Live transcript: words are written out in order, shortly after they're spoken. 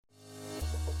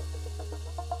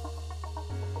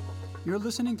You're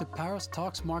listening to Paris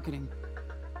Talks Marketing.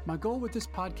 My goal with this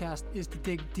podcast is to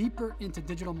dig deeper into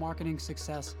digital marketing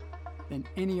success than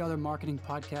any other marketing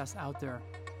podcast out there,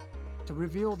 to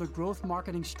reveal the growth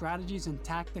marketing strategies and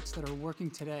tactics that are working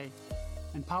today,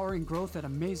 empowering growth at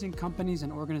amazing companies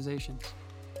and organizations.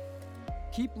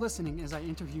 Keep listening as I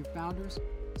interview founders,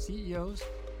 CEOs,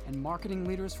 and marketing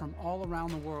leaders from all around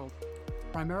the world,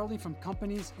 primarily from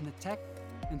companies in the tech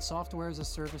and software as a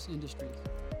service industries.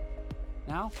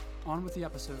 Now, on with the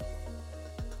episode.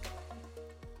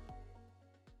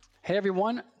 Hey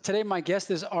everyone, today my guest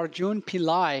is Arjun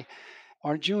Pillai.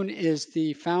 Arjun is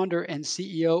the founder and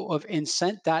CEO of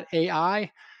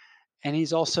Incent.ai, and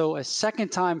he's also a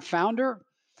second-time founder.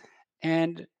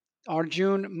 And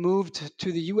Arjun moved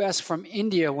to the US from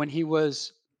India when he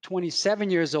was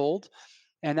 27 years old,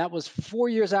 and that was 4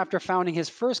 years after founding his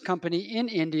first company in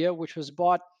India, which was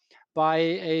bought by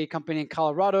a company in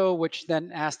Colorado, which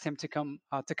then asked him to come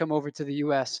over to the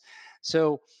US.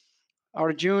 So,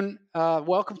 Arjun,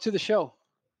 welcome to the show.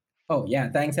 Oh, yeah.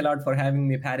 Thanks a lot for having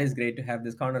me, Paris. Great to have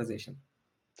this conversation.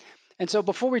 And so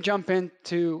before we jump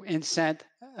into Incent,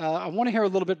 I want to hear a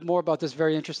little bit more about this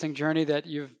very interesting journey that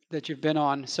you've been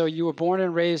on. So you were born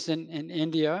and raised in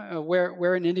India.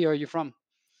 Where in India are you from?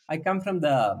 I come from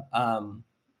the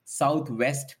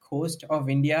southwest coast of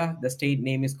India. The state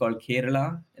name is called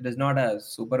Kerala. It is not a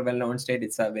super well-known state.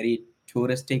 It's a very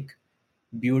touristic,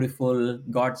 beautiful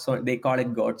God's own. They call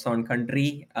it God's own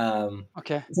country.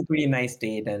 Okay. It's a pretty nice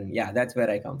state, and yeah, that's where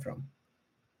I come from.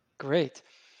 Great.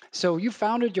 So you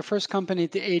founded your first company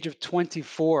at the age of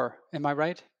 24. Am I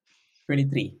right?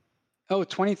 23. Oh,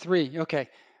 23. Okay.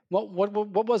 What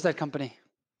was that company?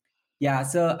 Yeah.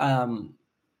 So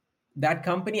that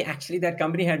company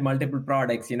had multiple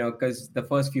products, because the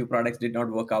first few products did not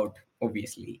work out,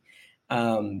 obviously.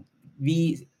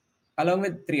 We, along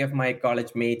with three of my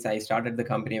college mates, I started the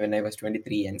company when I was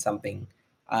 23 and something.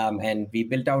 And we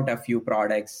built out a few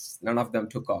products. None of them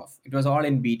took off. It was all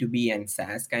in B2B and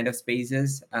SaaS kind of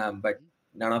spaces, but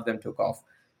none of them took off.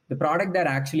 The product that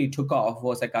actually took off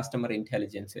was a customer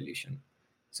intelligence solution.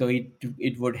 So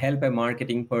it would help a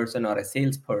marketing person or a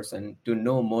salesperson to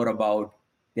know more about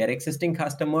their existing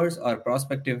customers or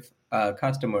prospective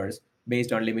customers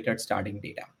based on limited starting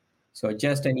data. So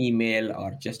just an email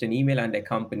and a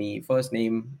company, first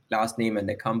name, last name, and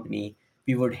a company,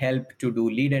 we would help to do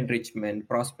lead enrichment,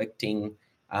 prospecting,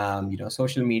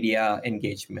 social media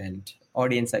engagement,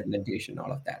 audience segmentation,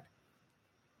 all of that.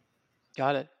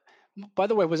 Got it. By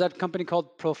the way, was that company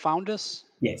called Profoundus?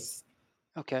 Yes.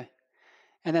 Okay.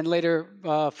 And then later,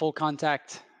 Full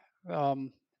Contact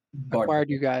acquired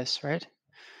you guys, right?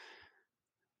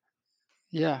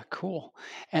 Yeah, cool.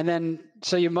 And then,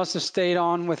 so you must have stayed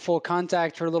on with Full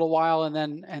Contact for a little while, and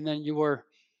then you were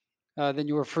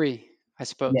free, I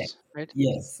suppose, Yes. right?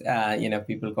 Yes.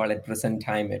 People call it prison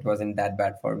time. It wasn't that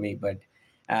bad for me, but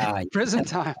Prison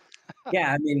time.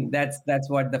 yeah, I mean that's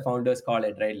what the founders call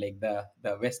it, right? Like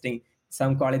the vesting.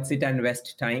 Some call it sit and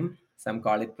vest time. Some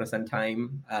call it present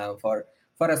time. For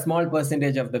a small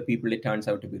percentage of the people, it turns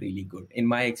out to be really good. In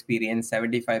my experience,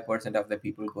 75% of the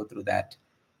people go through that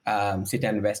sit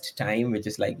and vest time, which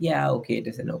is like, yeah, okay, it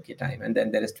is an okay time. And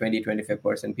then there is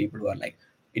 25% people who are like,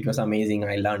 it was amazing.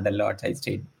 I learned a lot. I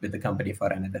stayed with the company for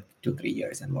another 2-3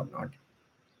 years and whatnot.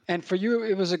 And for you,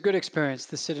 it was a good experience,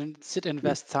 the sit and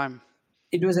vest time.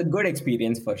 It was a good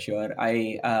experience for sure.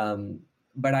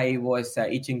 But I was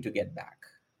itching to get back.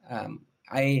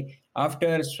 I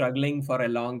After struggling for a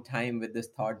long time with this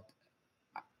thought,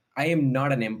 I am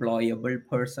not an employable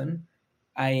person.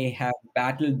 I have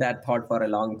battled that thought for a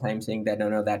long time, saying that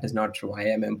no, that is not true. I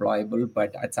am employable,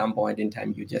 but at some point in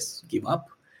time, you just give up.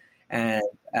 And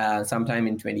sometime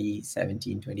in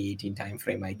 2017, 2018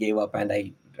 timeframe, I gave up and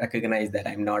I recognized that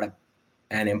I'm not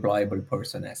an employable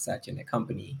person as such in a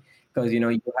company, because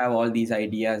you have all these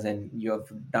ideas and you have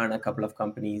done a couple of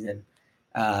companies, and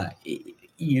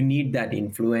you need that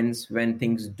influence when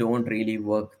things don't really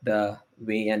work the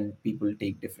way and people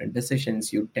take different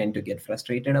decisions. You tend to get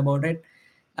frustrated about it.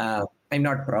 I'm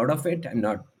not proud of it. I'm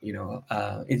not,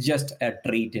 it's just a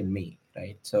trait in me,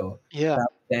 right? So Yeah. rather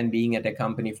than being at a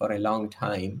company for a long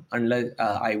time, unless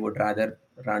I would rather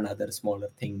run other smaller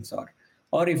things,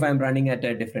 or if I'm running at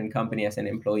a different company as an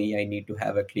employee, I need to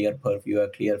have a clear purview, a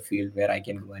clear field where I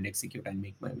can go and execute and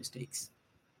make my mistakes.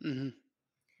 Mm-hmm.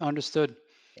 Understood.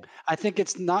 I think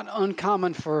it's not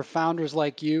uncommon for founders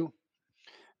like you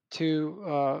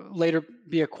to later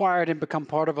be acquired and become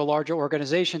part of a larger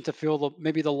organization to feel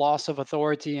maybe the loss of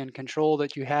authority and control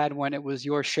that you had when it was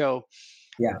your show.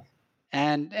 Yeah.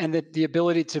 And the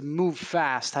ability to move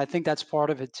fast. I think that's part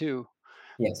of it too.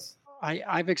 Yes.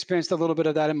 I've experienced a little bit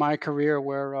of that in my career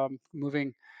where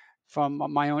moving from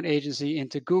my own agency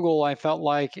into Google, I felt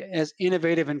like as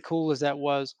innovative and cool as that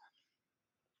was,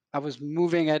 I was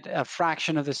moving at a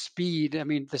fraction of the speed. I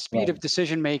mean, the speed Right. of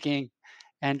decision making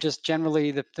and just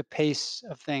generally the pace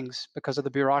of things because of the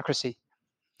bureaucracy.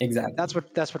 Exactly.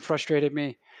 That's what frustrated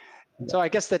me. Yeah. So I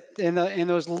guess that in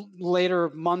those later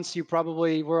months, you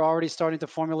probably were already starting to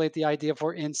formulate the idea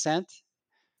for Incent,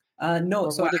 No,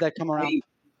 or so when did that come around? I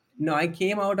no, I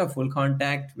came out of full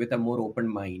contact with a more open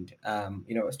mind.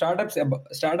 Startups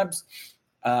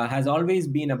has always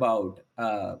been about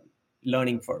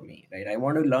learning for me, right? I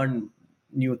want to learn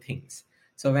new things.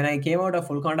 So when I came out of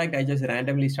full contact, I just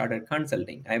randomly started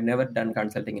consulting. I've never done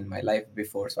consulting in my life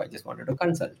before, so I just wanted to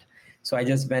consult. So I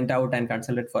just went out and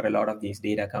consulted for a lot of these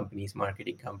data companies,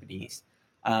 marketing companies,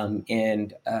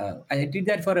 and I did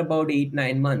that for about 8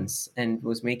 9 months and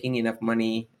was making enough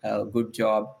money, a good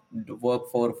job, work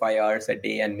 4 or 5 hours a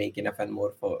day and make enough and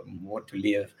more to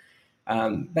live.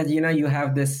 But you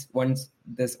have this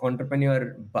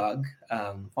entrepreneur bug.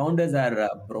 Founders are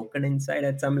broken inside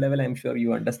at some level. I'm sure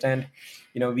you understand.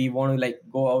 We want to like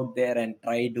go out there and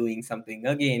try doing something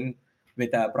again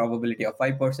with a probability of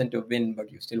 5% to win, but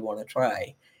you still want to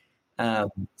try.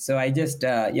 So I just,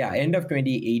 end of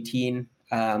 2018,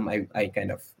 I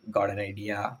kind of got an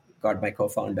idea, got my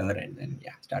co-founder, and then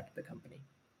started the company.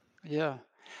 Yeah,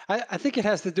 I think it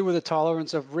has to do with the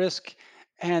tolerance of risk,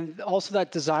 and also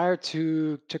that desire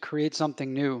to create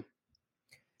something new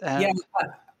Yeah, and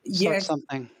start yes,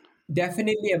 something.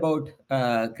 definitely about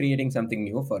creating something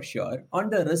new for sure. On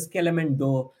the risk element,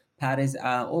 though, Paris,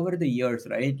 over the years,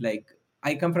 right? Like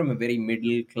I come from a very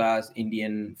middle class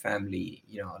Indian family,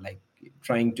 like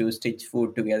trying to stitch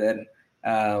food together.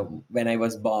 When I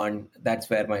was born, that's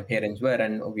where my parents were,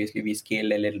 and obviously we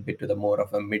scaled a little bit to the more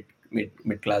of a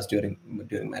mid class during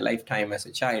my lifetime as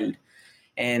a child,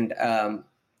 and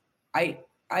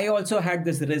I also had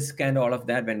this risk and all of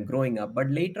that when growing up. But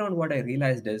later on, what I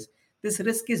realized is this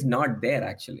risk is not there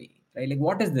actually, right? Like,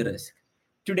 what is the risk?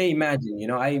 Today, imagine,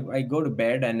 I go to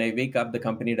bed and I wake up, the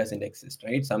company doesn't exist,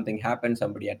 right? Something happened,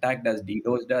 somebody attacked us,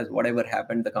 DDoS does, whatever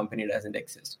happened, the company doesn't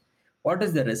exist. What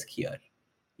is the risk here?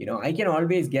 I can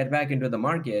always get back into the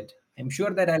market. I'm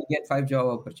sure that I'll get 5 job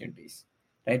opportunities,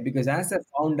 right? Because as a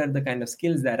founder, the kind of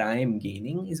skills that I am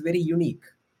gaining is very unique,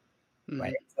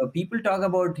 right? Hmm. So people talk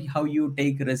about how you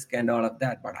take risk and all of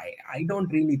that, but I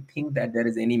don't really think that there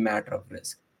is any matter of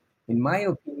risk. In my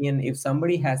opinion, if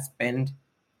somebody has spent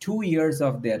 2 years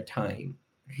of their time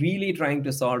really trying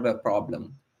to solve a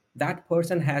problem, that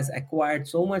person has acquired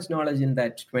so much knowledge in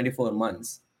that 24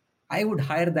 months. I would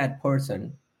hire that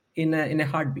person in a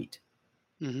heartbeat,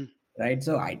 Hmm. right?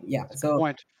 So That's a good so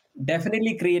point.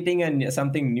 definitely creating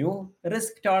something new.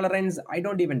 Risk tolerance, I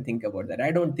don't even think about that.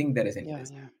 I don't think there is any Yeah,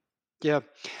 risk. yeah, yeah.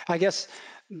 I guess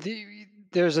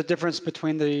there's a difference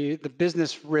between the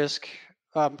business risk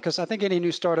because I think any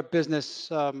new startup business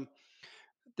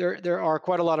there are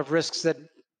quite a lot of risks that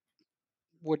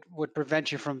would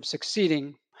prevent you from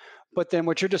succeeding. But then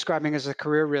what you're describing is a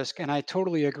career risk, and I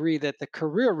totally agree that the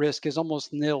career risk is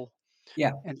almost nil.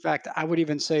 Yeah, In fact, I would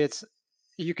even say it's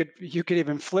you could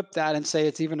even flip that and say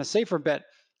it's even a safer bet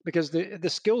because the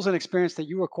skills and experience that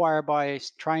you acquire by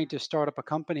trying to start up a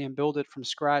company and build it from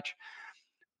scratch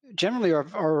generally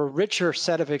are a richer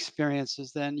set of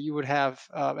experiences than you would have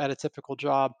at a typical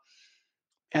job.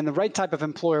 And the right type of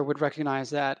employer would recognize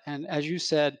that. And as you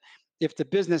said, if the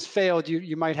business failed,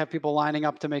 you might have people lining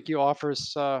up to make you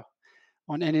offers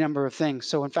on any number of things.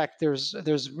 So in fact,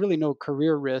 there's really no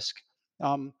career risk.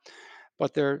 Um,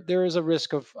 but there is a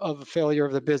risk of failure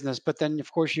of the business. But then,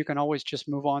 of course, you can always just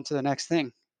move on to the next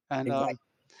thing. exactly.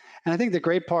 And I think the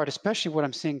great part, especially what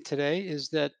I'm seeing today, is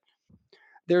that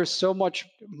there's so much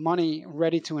money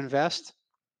ready to invest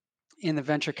in the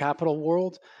venture capital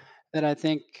world that I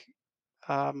think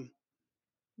um,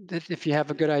 that if you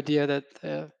have a good idea, that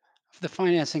the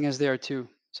financing is there too.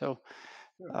 So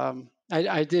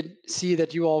I did see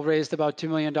that you all raised about $2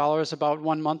 million about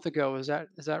 1 month ago. Is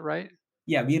that right?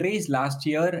 Yeah, we raised last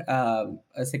year,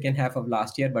 a second half of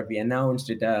last year, but we announced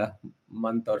it a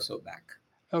month or so back.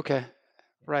 Okay,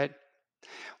 right.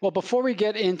 Well, before we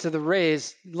get into the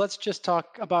raise, let's just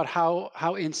talk about how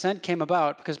Incent came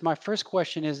about. Because my first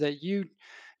question is that you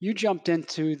jumped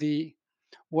into the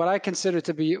what I consider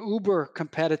to be uber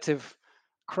competitive,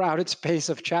 crowded space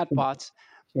of chatbots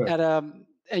Sure. at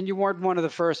and you weren't one of the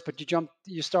first, but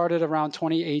you started around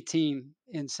 2018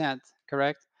 Incent,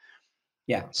 correct?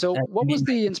 Yeah. So, And what we was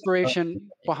the might- inspiration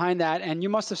behind that? And you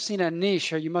must have seen a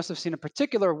niche, or you must have seen a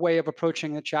particular way of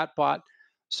approaching the chatbot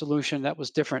solution that was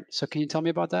different. So, can you tell me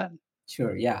about that?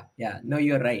 Sure. Yeah. Yeah. No,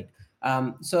 you're right.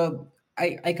 So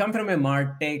I come from a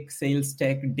MarTech, sales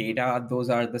tech, data. Those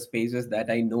are the spaces that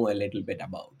I know a little bit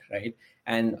about, right?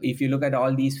 And if you look at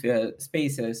all these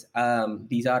spaces,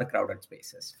 these are crowded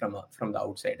spaces from the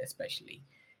outside, especially.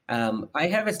 I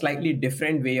have a slightly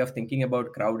different way of thinking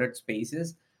about crowded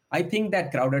spaces. I think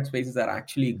that crowded spaces are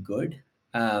actually good.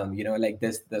 Like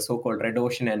this, the so-called red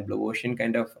ocean and blue ocean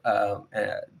kind of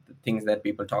things that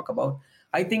people talk about.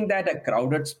 I think that a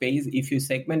crowded space, if you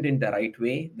segment in the right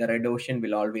way, the red ocean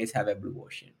will always have a blue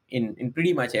ocean in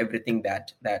pretty much everything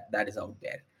that is out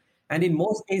there. And in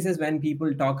most cases, when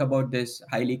people talk about this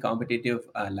highly competitive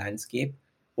landscape,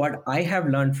 what I have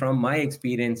learned from my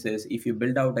experience is if you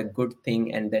build out a good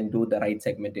thing and then do the right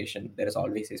segmentation, there is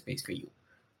always a space for you,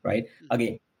 right?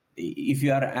 Again, if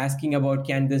you are asking about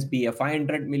can this be a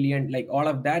 500 million, like all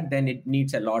of that, then it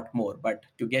needs a lot more. But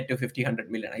to get to 50,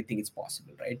 100 million, I think it's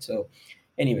possible, right? So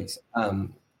anyways,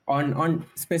 on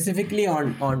specifically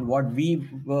on what we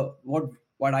were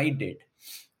what I did.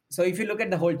 So if you look at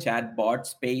the whole chatbot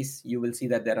space, you will see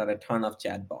that there are a ton of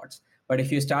chatbots. But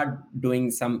if you start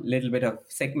doing some little bit of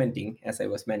segmenting, as I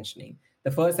was mentioning,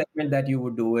 the first segment that you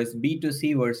would do is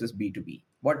B2C versus B2B.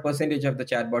 What percentage of the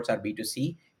chatbots are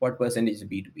B2C? What percentage is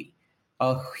B2B?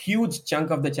 A huge chunk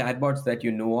of the chatbots that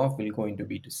you know of will go into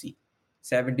B2C.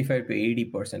 75 to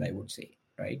 80%, I would say,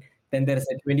 right? Then there's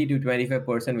a 20 to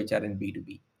 25% which are in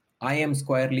B2B. I am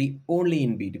squarely only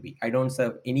in B2B. I don't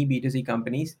serve any B2C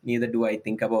companies, neither do I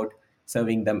think about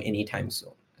serving them anytime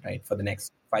soon, right? For the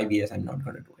next 5 years, I'm not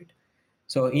going to do it.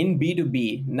 So in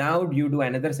B2B, now you do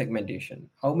another segmentation.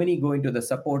 How many go into the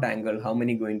support angle? How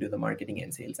many go into the marketing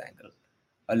and sales angle?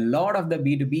 A lot of the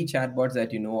B2B chatbots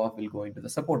that you know of will go into the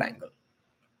support angle,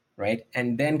 right?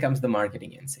 And then comes the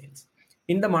marketing and sales.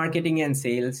 In the marketing and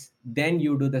sales, then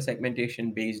you do the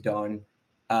segmentation based on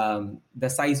the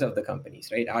size of the companies,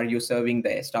 right? Are you serving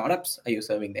the startups? Are you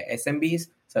serving the SMBs,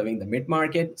 serving the mid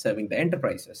market, serving the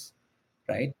enterprises,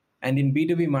 right? And in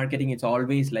B2B marketing, it's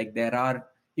always like there are,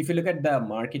 if you look at the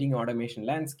marketing automation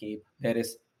landscape, there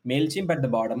is MailChimp at the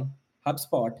bottom,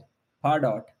 HubSpot,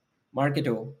 Pardot,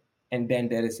 Marketo, and then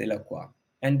there is Eloqua.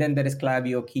 And then there is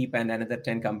Klaviyo, Keep, and another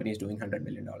 10 companies doing $100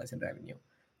 million in revenue,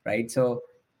 right? So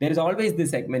there is always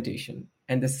this segmentation,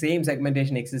 and the same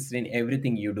segmentation exists in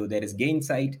everything you do. There is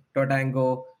Gainsight,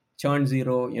 Totango, Churn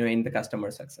Zero, in the customer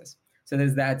success. So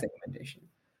there's that segmentation.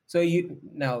 So you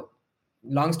now,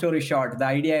 long story short, the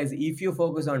idea is if you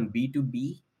focus on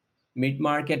B2B,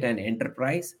 mid-market and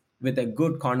enterprise with a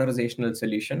good conversational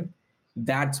solution,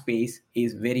 that space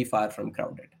is very far from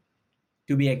crowded.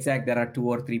 To be exact, there are 2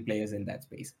 or 3 players in that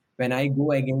space. When I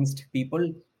go against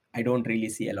people, I don't really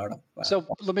see a lot of. So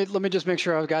let me just make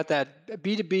sure I've got that.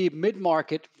 B2B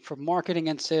mid-market for marketing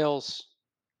and sales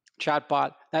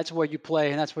chatbot. That's where you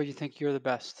play, and that's where you think you're the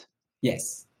best.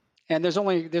 Yes. And there's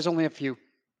only a few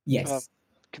Yes.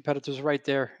 competitors right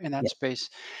there in that space.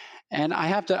 And I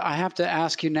have to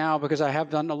ask you now, because I have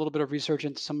done a little bit of research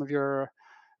into some of your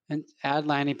ad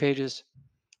landing pages.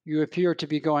 You appear to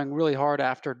be going really hard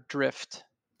after Drift.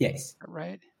 Yes.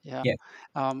 Right. Yeah. Yes.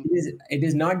 It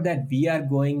is not that we are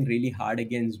going really hard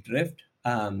against Drift.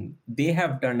 They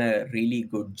have done a really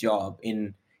good job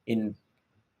in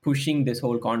pushing this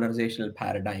whole conversational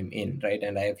paradigm in, right?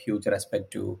 And I have huge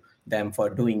respect to them for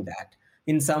doing that.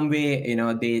 In some way,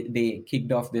 they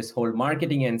kicked off this whole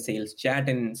marketing and sales chat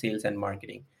and sales and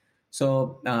marketing.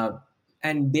 So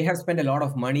and they have spent a lot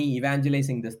of money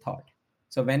evangelizing this thought.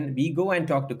 So when we go and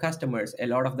talk to customers, a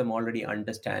lot of them already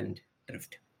understand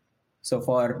Drift. So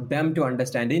for them to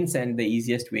understand Incent, the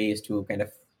easiest way is to kind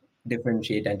of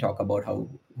differentiate and talk about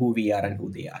who we are and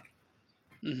who they are.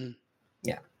 Mm-hmm.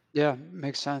 Yeah. Yeah,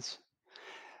 makes sense.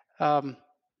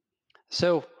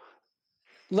 So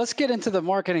let's get into the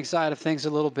marketing side of things a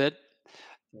little bit.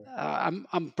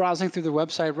 I'm browsing through the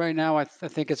website right now. I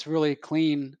think it's really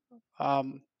clean.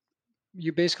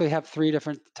 You basically have 3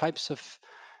 different types of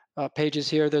pages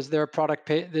here. There's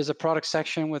a product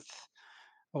section with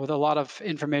a lot of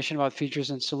information about features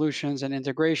and solutions and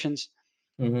integrations.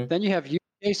 Mm-hmm. Then you have use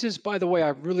cases. By the way, I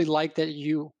really like that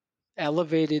you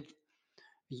elevated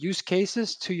use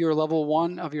cases to your level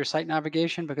 1 of your site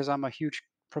navigation, because I'm a huge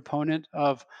proponent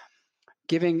of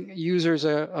giving users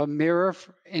a mirror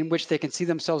in which they can see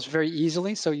themselves very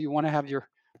easily. So you want to have your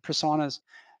personas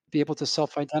be able to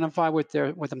self-identify with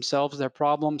themselves, their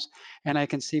problems. And I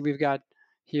can see we've got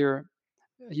here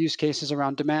use cases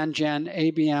around demand gen,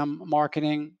 ABM,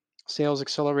 marketing, sales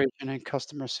acceleration, and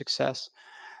customer success.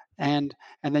 And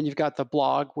then you've got the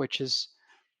blog, which is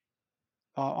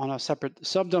on a separate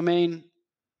subdomain,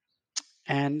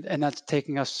 and that's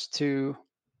taking us to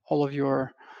all of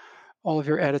your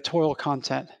editorial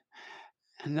content.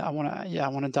 And I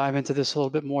want to dive into this a little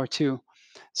bit more too.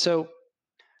 So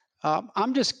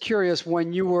I'm just curious,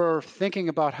 when you were thinking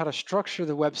about how to structure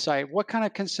the website, what kind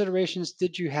of considerations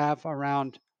did you have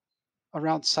around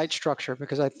site structure?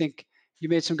 Because I think you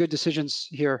made some good decisions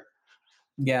here.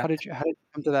 Yeah. How did you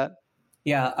come to that?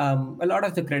 Yeah, a lot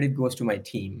of the credit goes to my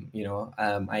team.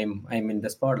 I'm in the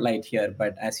spotlight here,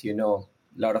 but as you know,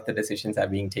 a lot of the decisions are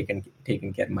being taken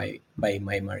care by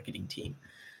my marketing team.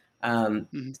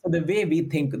 Mhm. So the way we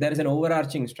think, there is an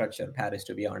overarching structure, Paris,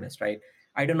 to be honest, right?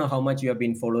 I don't know how much you have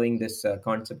been following this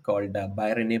concept called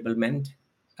buyer enablement.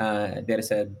 There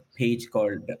is a page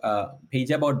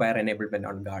about buyer enablement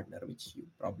on Gartner, which you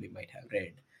probably might have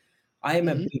read. I am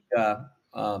a Mhm. big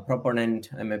proponent.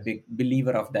 I'm a big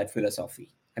believer of that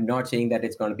philosophy. I'm not saying that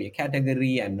it's going to be a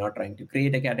category. I'm not trying to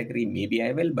create a category. Maybe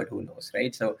I will, but who knows,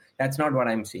 right? So that's not what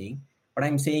I'm saying. What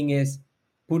I'm saying is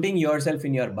putting yourself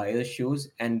in your buyer's shoes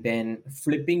and then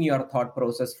flipping your thought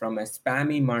process from a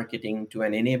spammy marketing to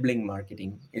an enabling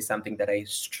marketing is something that I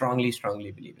strongly,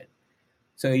 strongly believe in.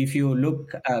 So if you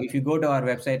go to our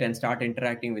website and start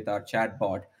interacting with our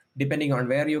chatbot, depending on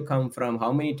where you come from,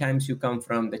 how many times you come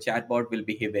from, the chatbot will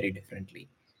behave very differently,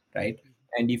 right?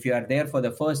 And if you are there for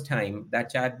the first time,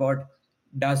 that chatbot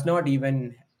does not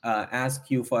even ask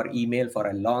you for email for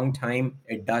a long time.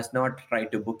 It does not try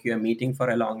to book you a meeting for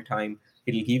a long time.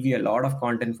 It'll give you a lot of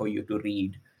content for you to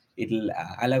read. It'll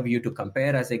allow you to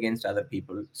compare us against other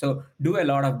people. So do a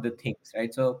lot of the things,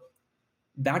 right? So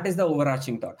that is the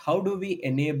overarching thought. How do we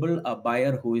enable a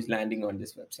buyer who is landing on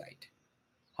this website?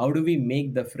 How do we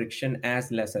make the friction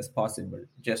as less as possible?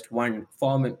 Just one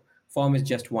form is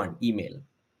just one email,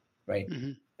 right?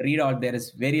 Mhm. Read out, there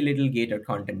is very little gated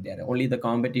content there. Only the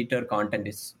competitor content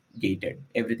is gated.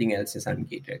 Everything else is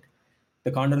ungated.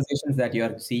 The conversations that you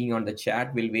are seeing on the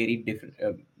chat will vary different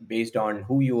based on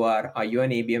who you are. Are you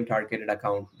an ABM targeted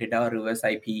account? Did our reverse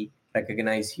IP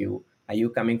recognize you? Are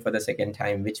you coming for the second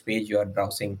time? Which page you are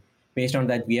browsing? Based on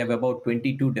that, we have about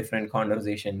 22 different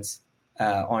conversations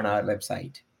on our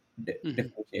website, Mhm.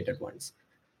 differentiated ones.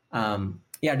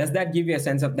 Yeah, does that give you a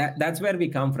sense of that? That's where we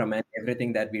come from, and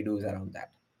everything that we do is around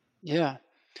that. Yeah.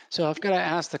 So I've got to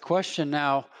ask the question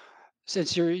now,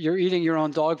 since you're eating your own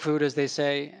dog food, as they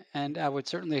say, and I would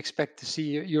certainly expect to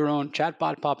see your own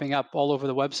chatbot popping up all over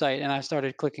the website. And I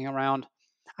started clicking around.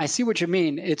 I see what you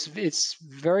mean. It's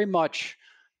very much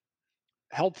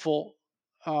helpful.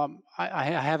 I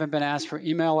haven't been asked for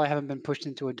email. I haven't been pushed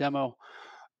into a demo.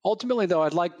 Ultimately, though,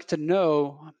 I'd like to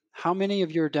know how many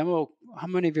of your demo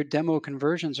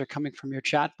conversions are coming from your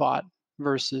chatbot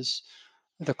versus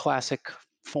the classic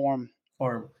form.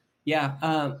 Form.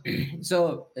 Yeah.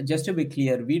 So just to be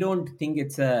clear, we don't think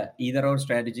it's a either or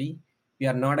strategy. We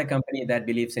are not a company that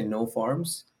believes in no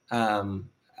forms.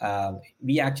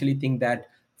 We actually think that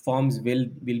forms will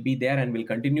be there and will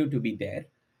continue to be there.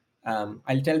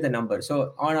 I'll tell the number.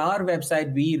 So on our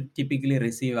website, we typically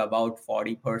receive about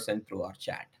 40% through our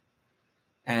chat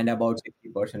and about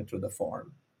 60% through the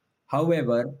form.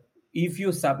 However, if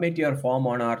you submit your form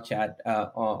on our chat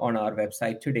on our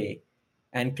website today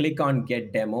and click on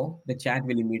Get Demo, the chat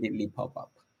will immediately pop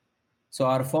up. So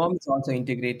our form is also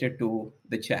integrated to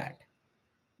the chat.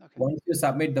 Okay. Once you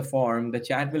submit the form, the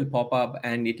chat will pop up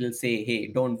and it will say, "Hey,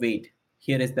 don't wait.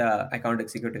 Here is the account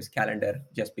executive's calendar.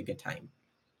 Just pick a time."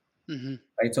 Hmm.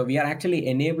 Right. So we are actually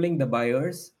enabling the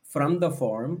buyers from the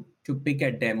form to pick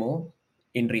a demo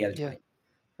in real Yeah. time,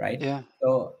 right? Yeah.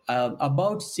 So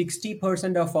about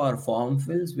 60% of our form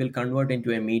fills will convert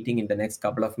into a meeting in the next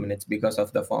couple of minutes because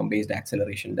of the form-based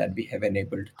acceleration that we have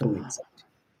enabled through Insight,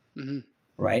 Hmm.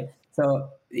 right? So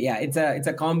yeah, it's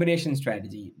a combination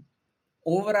strategy.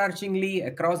 Overarchingly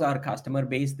across our customer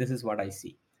base, this is what I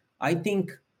see. I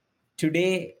think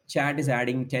today chat is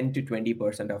adding 10 to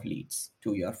 20% of leads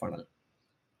to your funnel,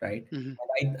 right? Hmm.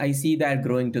 And I see that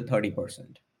growing to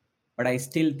 30%. But I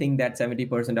still think that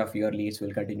 70% of your leads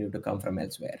will continue to come from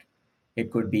elsewhere.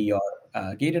 It could be your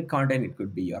gated content, it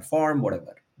could be your form,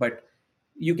 whatever. But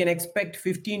you can expect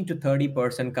 15 to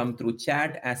 30% come through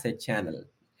chat as a channel.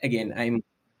 Again,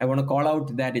 I want to call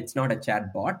out that it's not a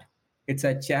chat bot. It's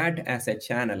a chat as a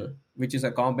channel, which is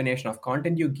a combination of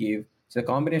content you give. It's a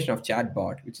combination of chat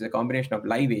bot, which is a combination of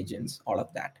live agents, all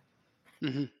of that.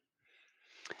 Hmm.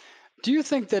 Do you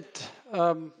think that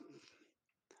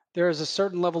there is a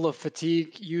certain level of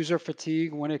fatigue, user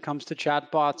fatigue, when it comes to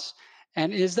chatbots?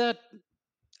 And is that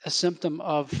a symptom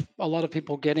of a lot of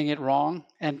people getting it wrong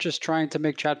and just trying to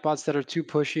make chatbots that are too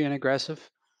pushy and aggressive?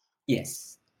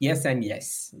 Yes, yes, and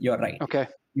yes. You're right. Okay.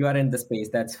 you are in the space.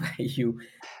 That's why you.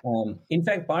 In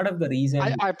fact, part of the reason.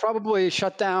 I probably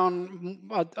shut down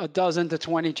a dozen to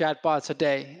 20 chatbots a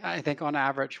day, I think, on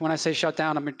average. When I say shut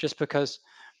down, I mean just because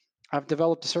I've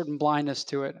developed a certain blindness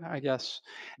to it, I guess.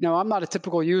 Now, I'm not a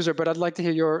typical user, but I'd like to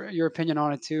hear your opinion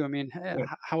on it too. I mean, Sure,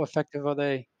 how effective are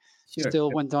they sure.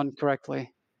 still when done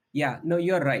correctly? Yeah, no,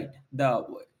 you're right.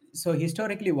 So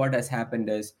historically, what has happened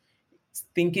is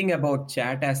thinking about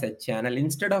chat as a channel.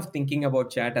 Instead of thinking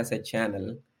about chat as a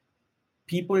channel,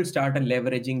 people started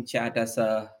leveraging chat as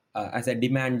a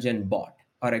demand gen bot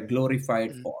or a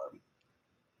glorified Mm-hmm. form,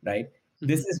 right?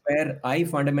 This Mm-hmm. is where I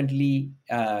fundamentally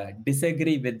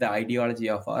disagree with the ideology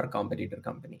of our competitor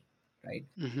company, right?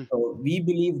 Mm-hmm. So we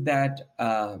believe that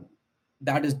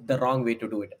that is the wrong way to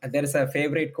do it. And there is a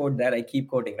favorite quote that I keep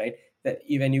quoting, right? That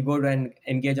when you go to and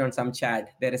engage on some chat,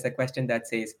 there is a question that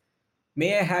says,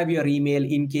 "May I have your email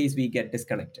in case we get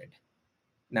disconnected?"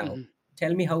 Now, Mm-hmm.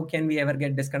 tell me, how can we ever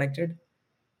get disconnected?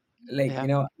 Like,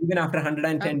 Yeah. even after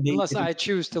 110 days, Unless I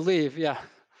choose to leave. Yeah.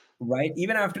 right?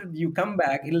 Even after you come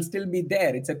back, it'll still be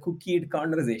there. It's a cookied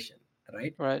conversation,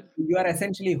 right? Right. You are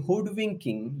essentially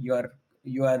hoodwinking your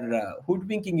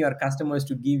customers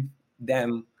to give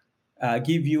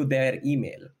you their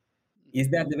email. Is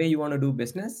that the way you want to do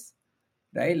business?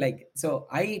 Right? Like, so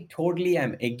I totally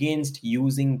am against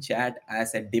using chat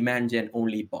as a demand gen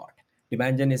only bot.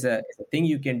 Demand gen is a thing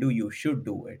you can do. You should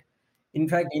do it. In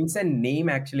fact, instant name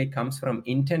actually comes from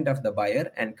intent of the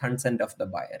buyer and consent of the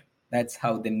buyer. That's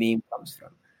how the name comes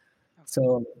from. Okay.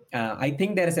 So I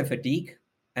think there is a fatigue,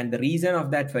 and the reason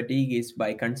of that fatigue is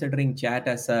by considering chat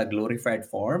as a glorified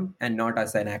form and not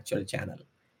as an actual channel.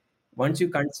 Once you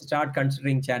start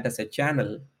considering chat as a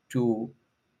channel, to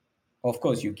of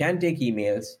course you can take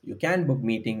emails, you can book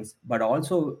meetings, but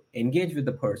also engage with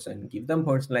the person, give them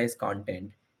personalized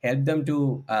content, help them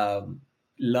to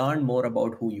learn more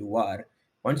about who you are.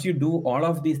 Once you do all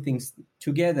of these things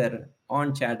together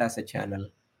on chat as a channel,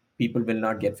 people will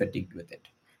not get fatigued with it.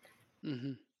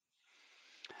 Mm-hmm.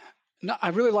 No, I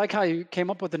really like how you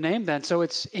came up with the name then. So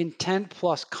it's intent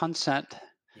plus consent.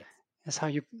 Yes. Is how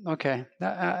you okay.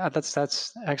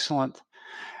 That's excellent.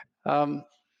 Um,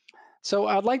 so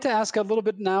I'd like to ask a little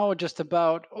bit now just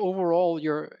about overall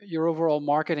your overall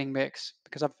marketing mix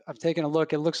because I've taken a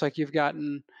look. It looks like you've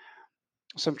gotten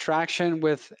some traction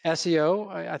with SEO.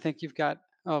 I think you've got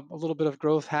a little bit of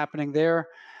growth happening there,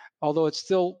 although it's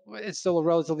still a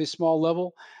relatively small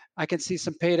level. I can see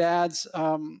some paid ads,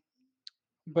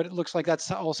 but it looks like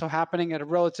that's also happening at a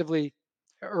relatively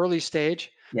early stage.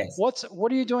 Yes. What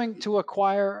are you doing to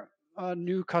acquire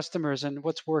new customers, and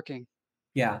what's working?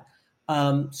 Yeah.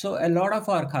 So a lot of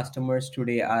our customers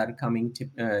today are coming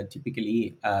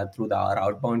typically through our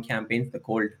outbound campaigns, the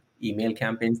cold email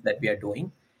campaigns that we are doing,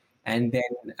 and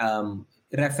then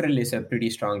referral is a pretty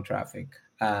strong traffic.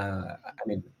 I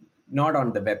mean, not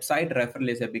on the website. Referral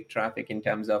is a big traffic in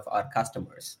terms of our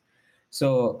customers.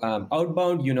 So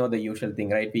outbound, the usual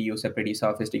thing, right? We use a pretty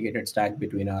sophisticated stack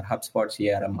between our HubSpot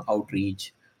CRM,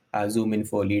 Outreach, Zoom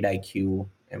Info, Lead IQ,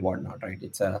 and whatnot, right?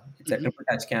 It's a Hmm. triple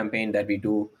touch campaign that we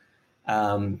do,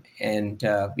 and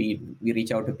we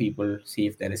reach out to people, see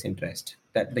if there is interest.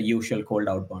 That the usual cold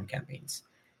outbound campaigns.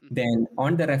 Hmm. Then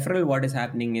on the referral, what is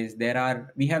happening is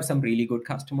we have some really good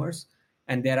customers,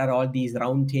 and there are all these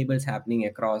roundtables happening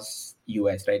across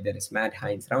US, right? There is Matt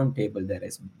Heinz roundtable, there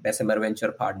is Bessemer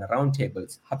Venture Partner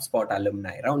roundtables, HubSpot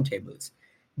alumni roundtables.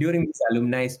 During these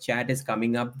alumni, chat is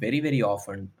coming up very, very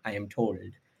often, I am told.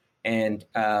 And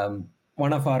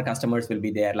one of our customers will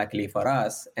be there, luckily for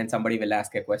us, and somebody will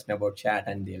ask a question about chat,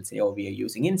 and they'll say, "Oh, we are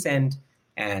using Incent,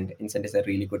 and Incent is a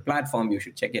really good platform. You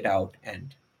should check it out."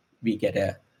 And we get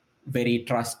a very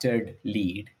trusted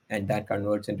lead, and that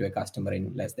converts into a customer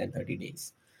in less than 30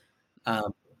 days.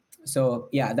 Um, so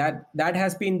yeah, that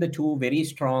has been the two very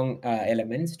strong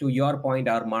elements. To your point,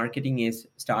 our marketing is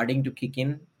starting to kick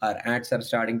in. Our ads are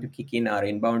starting to kick in. Our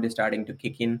inbound is starting to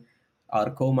kick in. Our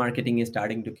co-marketing is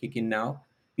starting to kick in now.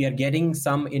 We are getting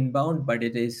some inbound, but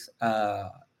it is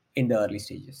in the early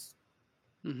stages.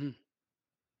 Hmm.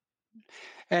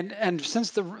 And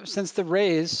since the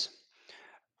raise,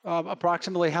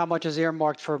 approximately how much is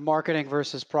earmarked for marketing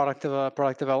versus product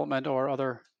development or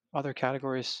other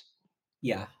categories?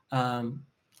 Yeah.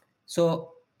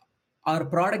 So our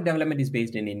product development is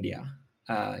based in India.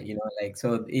 Like,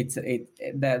 so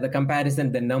the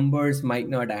comparison, the numbers might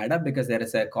not add up because there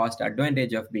is a cost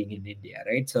advantage of being in India,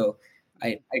 right? So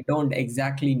I don't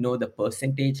exactly know the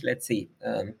percentage. Let's see.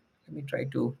 Let me try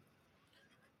to.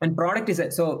 And product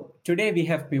so today we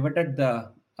have pivoted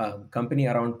the company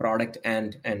around product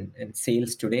and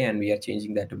sales today, and we are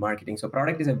changing that to marketing. So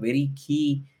product is a very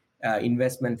key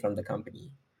investment from the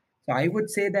company. So I would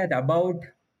say that about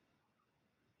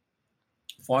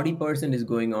 40% is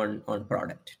going on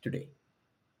product today.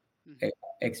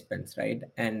 Expense, right?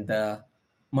 And the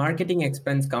marketing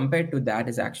expense compared to that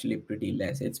is actually pretty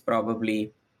less. It's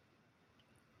probably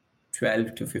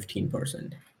 12 to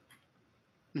 15%.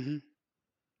 Mm-hmm.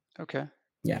 Okay.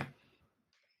 Yeah.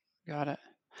 Got it.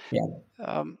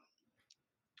 Yeah.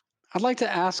 I'd like to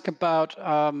ask about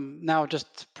now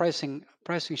just pricing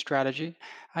strategy.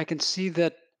 I can see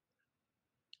that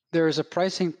there is a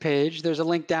pricing page. There's a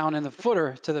link down in the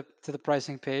footer to the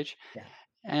pricing page. Yeah.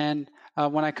 And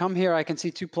when I come here, I can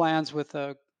see two plans with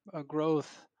a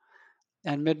growth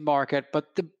and mid-market,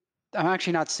 but I'm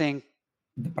actually not seeing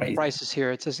The prices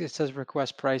here. It says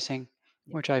request pricing,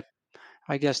 which I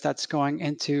guess that's going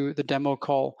into the demo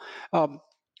call.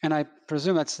 And I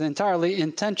presume that's entirely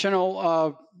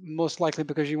intentional, most likely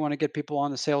because you want to get people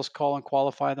on the sales call and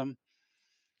qualify them.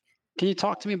 Can you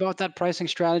talk to me about that pricing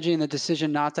strategy and the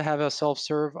decision not to have a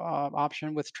self-serve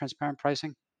option with transparent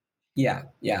pricing? Yeah.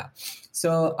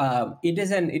 So it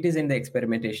is in the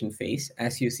experimentation phase.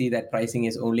 As you see, that pricing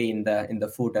is only in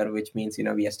the footer, which means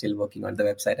we are still working on the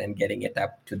website and getting it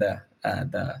up to the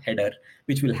header,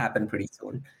 which will happen pretty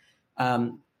soon.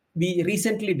 We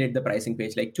recently did the pricing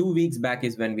page, like 2 weeks back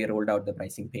is when we rolled out the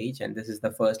pricing page, and this is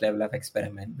the first level of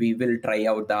experiment. We will try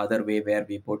out the other way where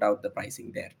we put out the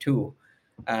pricing there too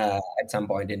at some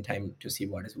point in time to see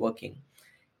what is working.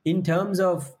 In terms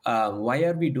of why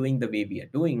are we doing the way we are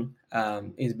doing,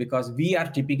 is because we are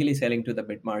typically selling to the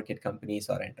mid-market companies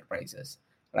or enterprises,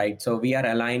 right? So we are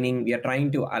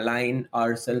trying to align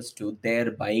ourselves to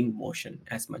their buying motion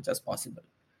as much as possible,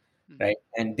 right?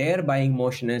 And their buying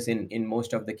motion is in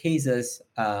most of the cases,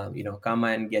 come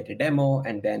and get a demo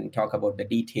and then talk about the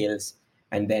details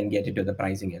and then get into the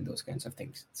pricing and those kinds of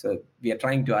things. So we are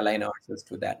trying to align ourselves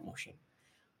to that motion.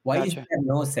 Why is there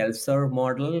no self-serve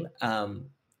model?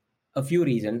 A few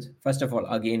reasons. First of all,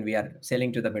 again, we are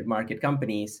selling to the mid-market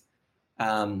companies.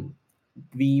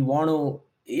 We do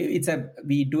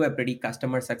a pretty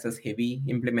customer success heavy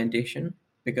implementation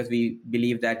because we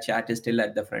believe that chat is still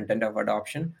at the front end of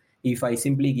adoption. If I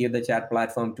simply give the chat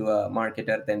platform to a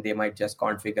marketer, then they might just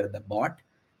configure the bot,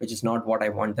 which is not what I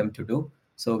want them to do.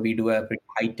 So we do a pretty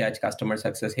high touch customer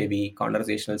success heavy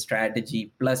conversational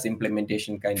strategy plus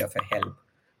implementation kind of a help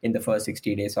in the first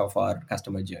 60 days of our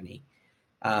customer journey.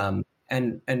 And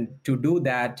to do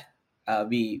that,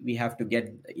 we have to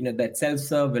get, that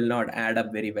self-serve will not add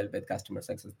up very well with customer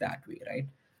success that way, right?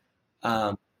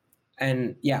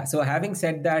 So having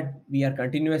said that, we are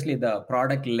continuously, the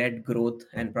product-led growth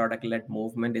and product-led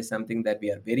movement is something that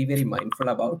we are very, very mindful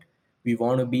about. We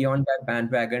want to be on that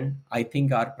bandwagon. I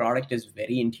think our product is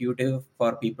very intuitive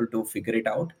for people to figure it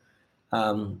out.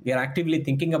 We are actively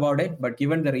thinking about it, but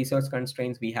given the resource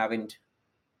constraints, we haven't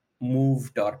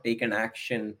moved or taken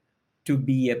action to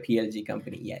be a PLG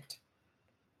company yet.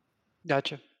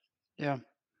 Gotcha. Yeah.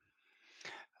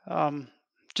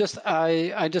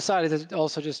 I decided to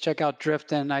also just check out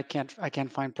Drift, and I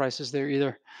can't find prices there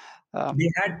either.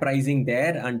 We had pricing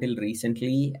there until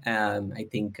recently. I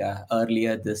think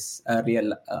earlier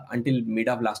until mid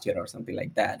of last year or something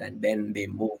like that, and then they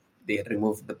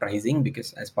removed the pricing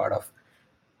because as part of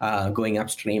going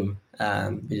upstream,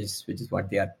 which is what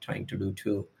they are trying to do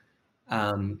too.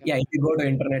 If you go to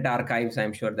Internet Archives,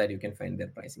 I'm sure that you can find their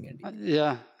pricing.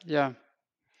 Yeah.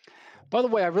 By the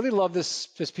way, I really love this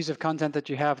piece of content that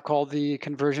you have called the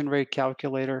conversion rate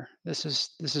calculator. This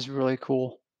is really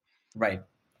cool. Right.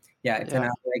 Yeah, it's an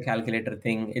ROI calculator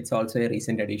thing. It's also a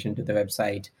recent addition to the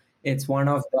website. It's one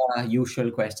of the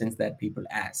usual questions that people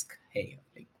ask. Hey,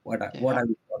 like what are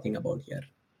we talking about here?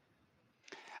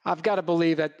 I've got to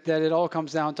believe that it all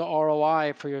comes down to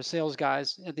ROI for your sales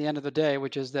guys at the end of the day,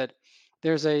 which is that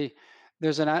there's a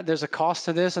cost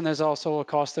to this, and there's also a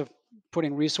cost of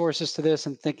putting resources to this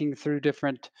and thinking through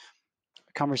different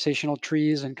conversational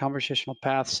trees and conversational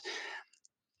paths.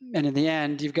 And in the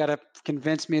end, you've got to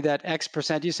convince me that X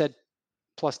percent, you said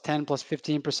plus 10, plus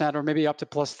 15%, or maybe up to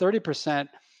plus 30%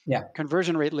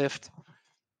 conversion rate lift.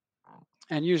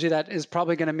 And usually that is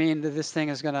probably going to mean that this thing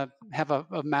is going to have a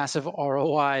massive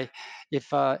ROI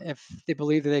if they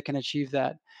believe that they can achieve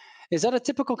that. Is that a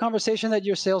typical conversation that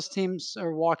your sales teams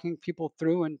are walking people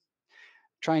through and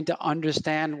trying to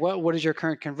understand what is your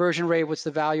current conversion rate? What's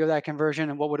the value of that conversion?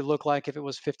 And what would it look like if it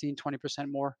was 15,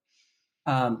 20% more?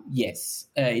 Yes,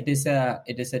 it is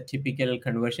a typical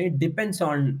conversion. It depends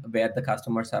on where the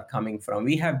customers are coming from.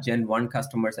 We have Gen 1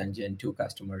 customers and Gen 2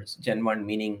 customers. Gen 1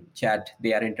 meaning chat,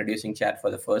 they are introducing chat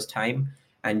for the first time,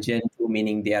 and Gen 2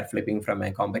 meaning they are flipping from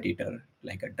a competitor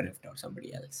like a Drift or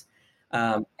somebody else.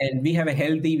 And we have a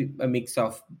healthy mix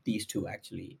of these two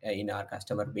actually in our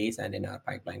customer base and in our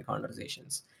pipeline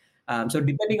conversations. So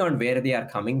depending on where they are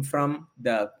coming from,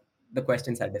 the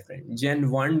questions are different. Gen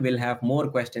 1 will have more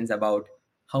questions about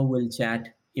how will chat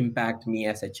impact me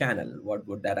as a channel? What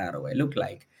would that ROI look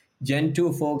like? Gen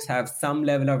 2 folks have some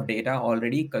level of data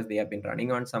already because they have been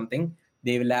running on something.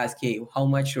 They will ask, hey, how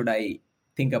much should I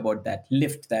think about that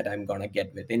lift that I'm going to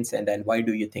get with Incent, and why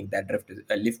do you think that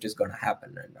lift is going to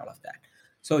happen, and all of that.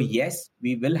 So yes,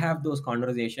 we will have those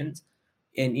conversations.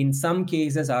 And in some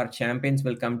cases, our champions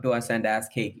will come to us and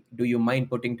ask, hey, do you mind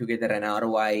putting together an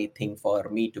ROI thing for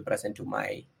me to present to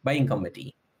my buying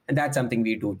committee? And that's something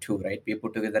we do too, right? We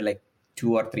put together like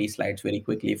 2 or 3 slides very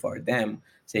quickly for them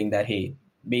saying that, hey,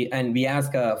 and we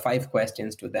ask 5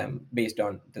 questions to them based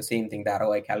on the same thing, the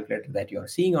ROI calculator that you're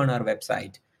seeing on our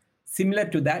website. Similar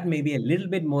to that, maybe a little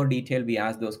bit more detail, we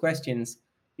ask those questions,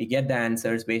 we get the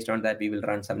answers. Based on that, we will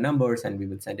run some numbers and we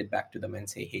will send it back to them and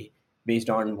say, hey, based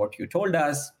on what you told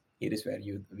us, here is where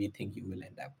we think you will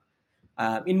end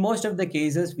up. In most of the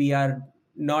cases, we are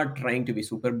not trying to be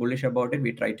super bullish about it.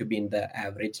 We try to be in the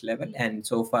average level. And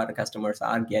so far, customers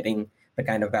are getting the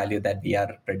kind of value that we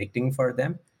are predicting for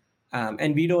them.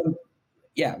 And we don't,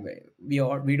 yeah,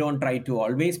 we don't try to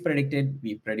always predict it.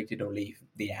 We predict it only if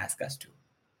they ask us to.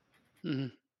 Mm-hmm.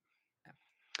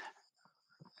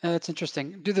 That's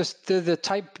interesting. Do the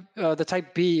type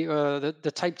B,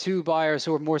 the type 2 buyers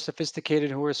who are more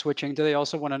sophisticated, who are switching, do they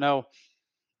also want to know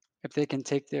if they can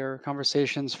take their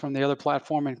conversations from the other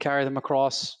platform and carry them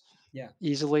across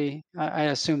easily? I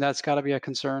assume that's got to be a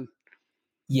concern.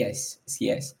 Yes.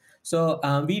 So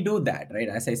we do that, right?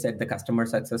 As I said, the customer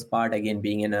success part, again,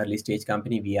 being an early stage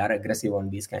company, we are aggressive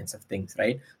on these kinds of things,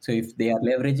 right? So if they are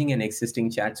leveraging an existing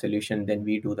chat solution, then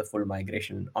we do the full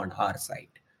migration on our side.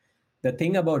 The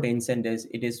thing about Incent is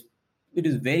it is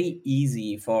very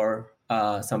easy for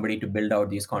somebody to build out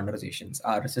these conversations.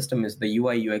 Our system is, the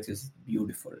UI UX is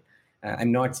beautiful.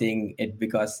 I'm not saying it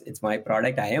because it's my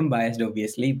product. I am biased,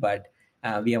 obviously, but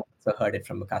we have also heard it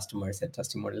from a customer. A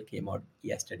testimonial came out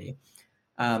yesterday.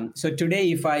 So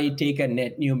today, if I take a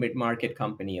net new mid-market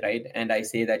company, right, and I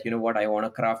say that, you know what, I want to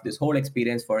craft this whole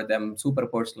experience for them, super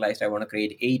personalized. I want to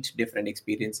create 8 different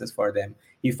experiences for them.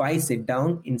 If I sit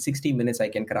down in 60 minutes, I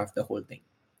can craft the whole thing,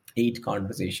 8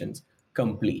 conversations,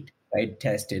 complete, right?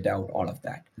 Test it out, all of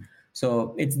that.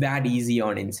 So it's that easy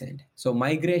on Incent. So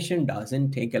migration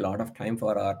doesn't take a lot of time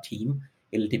for our team.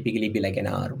 It'll typically be like an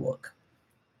hour work.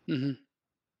 Mm-hmm.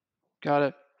 Got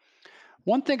it.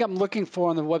 One thing I'm looking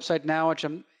for on the website now, which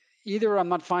I'm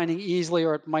not finding easily,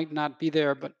 or it might not be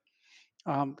there, but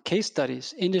case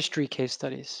studies, industry case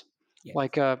studies. Yes.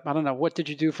 Like, I don't know, what did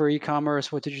you do for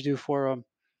e-commerce? What did you do for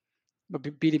a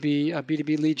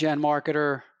B2B lead gen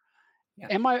marketer? Yeah.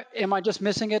 Am I just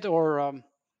missing it, or I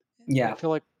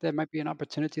feel like there might be an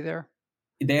opportunity there?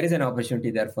 There is an opportunity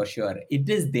there for sure. It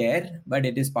is there, but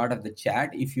it is part of the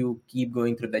chat. If you keep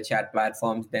going through the chat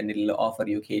platforms, then it'll offer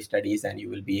you case studies and you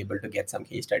will be able to get some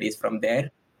case studies from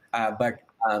there. But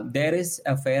there is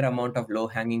a fair amount of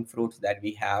low-hanging fruits that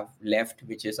we have left,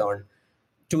 which is on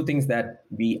 2 things that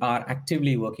we are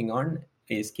actively working on,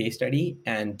 is case study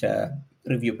and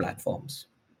review platforms.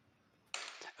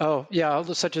 Oh, yeah,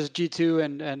 such as G2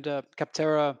 and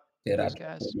Capterra. Those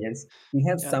guys. Yes, we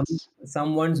have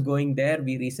some ones going there.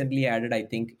 We recently added, I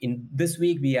think in this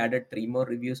week, we added 3 more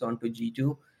reviews onto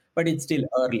G2, but it's still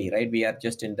early, right? We are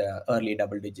just in the early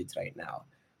double digits right now.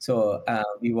 So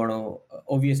we want to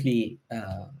obviously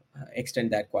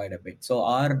extend that quite a bit. So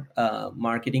our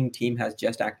marketing team has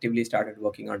just actively started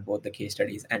working on both the case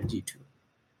studies and G2.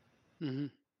 Mm-hmm.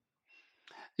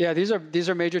 Yeah, these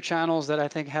are major channels that I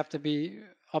think have to be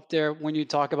up there when you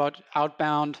talk about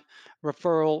outbound,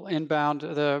 referral, inbound.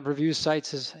 The review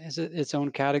sites is its own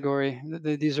category.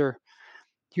 These are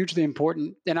hugely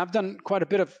important. And I've done quite a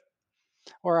bit of,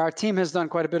 or our team has done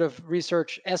quite a bit of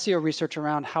research, SEO research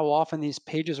around how often these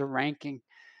pages are ranking.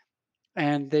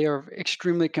 And they are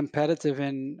extremely competitive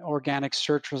in organic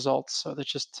search results. So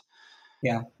that's just,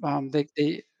 you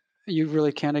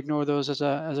really can't ignore those as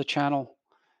a channel.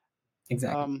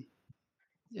 Exactly.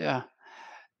 Yeah.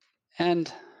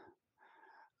 And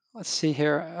let's see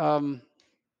here.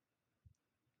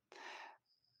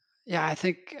 Yeah, I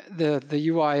think the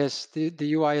UI is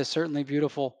the UI is certainly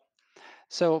beautiful.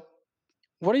 So,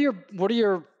 what are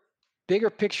your bigger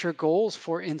picture goals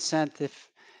for Incent? If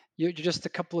you're just a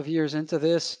couple of years into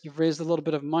this, you've raised a little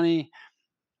bit of money,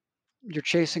 you're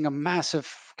chasing a massive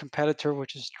competitor,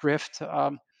 which is Drift.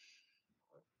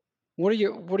 What are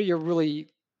your really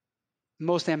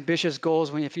most ambitious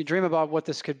goals if you dream about what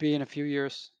this could be in a few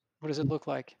years? What does it look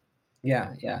like?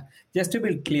 Yeah. Just to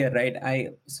be clear, right?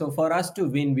 So for us to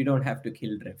win, we don't have to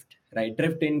kill Drift, right?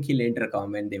 Drift didn't kill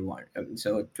Intercom when they won.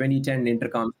 So 2010,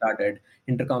 Intercom started.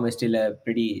 Intercom is still a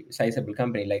pretty sizable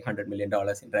company, like $100 million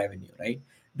in revenue, right?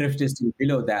 Drift is still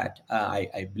below that,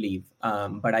 I believe.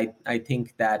 But I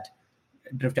think that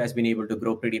Drift has been able to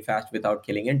grow pretty fast without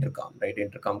killing Intercom, right?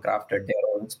 Intercom crafted their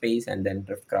own space, and then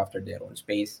Drift crafted their own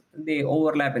space. They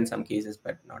overlap in some cases,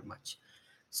 but not much.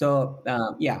 So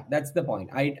yeah, that's the point.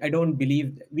 I don't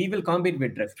believe we will compete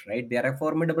with Drift, right? They are a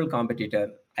formidable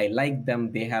competitor. I like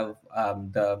them. They have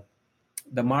the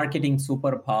marketing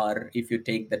superpower. If you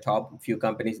take the top few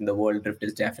companies in the world, Drift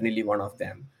is definitely one of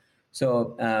them.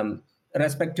 So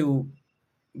respect to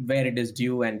where it is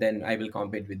due, and then I will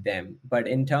compete with them. But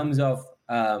in terms of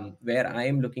where I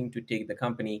am looking to take the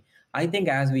company, I think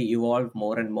as we evolve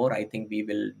more and more, I think we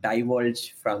will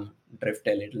divulge from Drift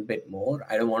a little bit more.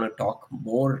 I don't want to talk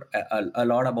more a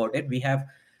lot about it. We have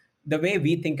the way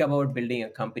we think about building a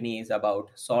company is about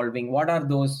solving what are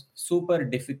those super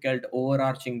difficult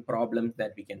overarching problems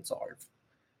that we can solve,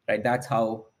 right? That's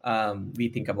how we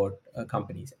think about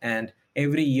companies. And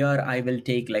every year I will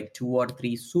take like 2 or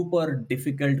 3 super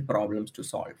difficult problems to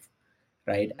solve,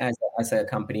 right? As a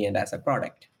company and as a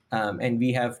product. And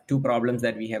we have 2 problems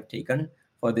that we have taken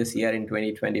for this year in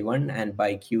 2021. And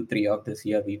by Q3 of this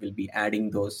year, we will be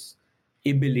adding those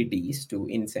abilities to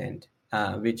Incent,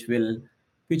 which will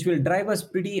drive us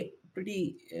pretty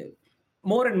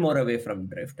more and more away from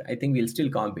Drift. I think we'll still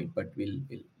compete, but we'll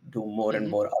do more and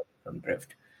more out from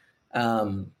Drift.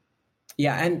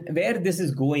 Yeah, and where this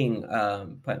is going,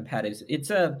 Paris,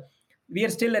 we are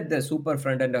still at the super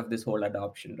front end of this whole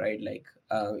adoption, right? Like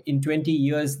in 20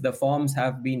 years, the forms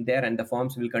have been there, and the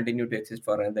forms will continue to exist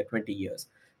for another 20 years.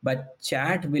 But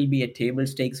chat will be a table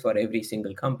stakes for every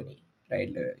single company,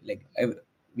 right?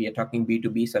 We are talking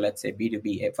B2B, so let's say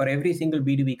B2B. For every single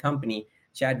B2B company,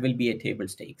 chat will be a table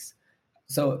stakes.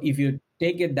 So if you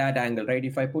take it that angle, right?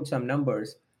 If I put some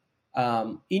numbers,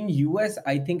 in US,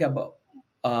 I think about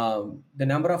the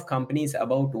number of companies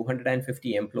above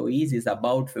 250 employees is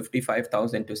about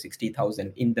 55,000 to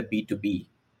 60,000 in the B2B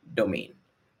domain,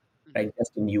 right?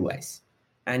 Just in US.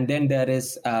 And then there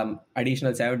is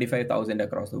additional 75,000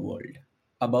 across the world,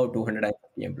 about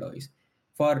 250 employees.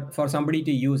 For somebody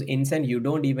to use Incent, you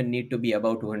don't even need to be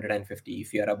about 250.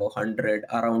 If you're above 100,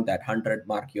 around that 100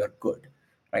 mark, you're good,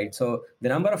 right? So the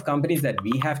number of companies that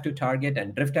we have to target,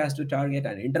 and Drift has to target,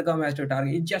 and Intercom has to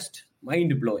target, is just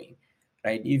mind blowing,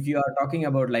 right? If you are talking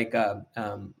about like a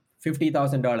 $50,000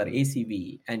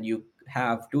 ACV and you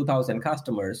have 2,000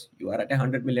 customers, you are at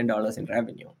 $100 million in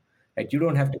revenue, right? You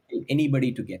don't have to kill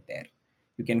anybody to get there.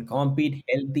 You can compete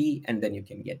healthy, and then you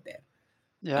can get there.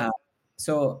 Yeah.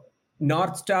 So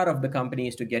North Star of the company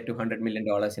is to get to $100 million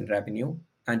in revenue,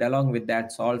 and along with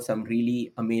that, solve some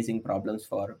really amazing problems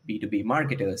for B2B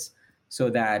marketers, so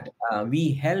that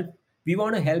we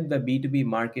want to help the B2B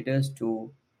marketers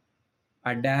to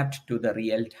adapt to the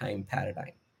real-time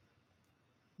paradigm.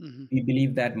 We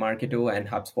believe that Marketo and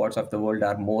HubSpots of the world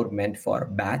are more meant for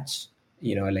batch,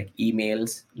 like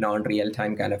emails,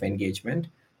 non-real-time kind of engagement.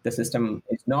 The system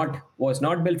was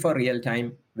not built for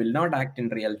real-time, will not act in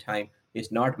real-time, is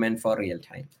not meant for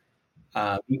real-time.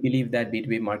 We believe that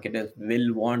B2B marketers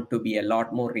will want to be a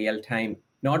lot more real-time,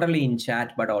 not only in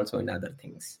chat, but also in other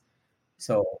things.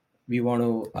 So we want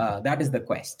to, that is the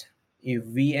quest. If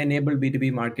we enable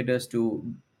B2B marketers to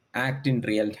act in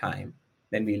real time,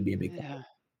 then we'll be a big company.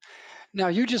 Now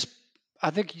I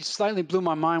think you slightly blew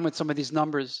my mind with some of these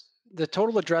numbers. The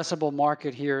total addressable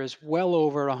market here is well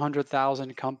over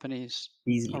 100,000 companies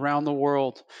Easily around the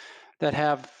world that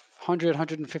have 100,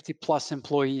 150 plus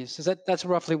employees. That's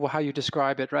roughly how you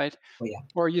describe it, right? Oh, yeah.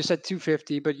 Or you said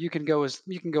 250, but you can go a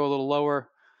little lower.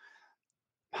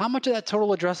 How much of that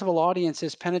total addressable audience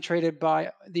is penetrated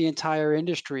by the entire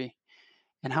industry,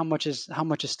 and how much is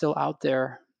still out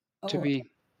there to be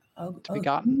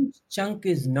gotten? Huge chunk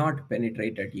is not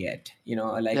penetrated yet.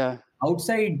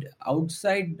 Outside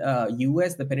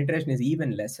US, the penetration is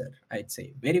even lesser. I'd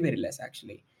say very, very less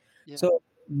actually. Yeah. So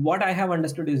what I have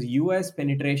understood is US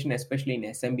penetration, especially in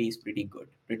SMB, is pretty good.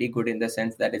 Pretty good in the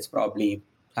sense that it's probably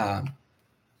 50%.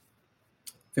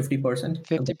 50%.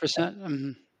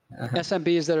 Mm-hmm.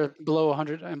 SMBs that are below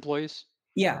 100 employees.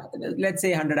 Yeah, let's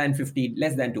say 150,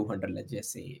 less than 200. Let's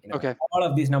just say. Okay. All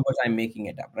of these numbers, I'm making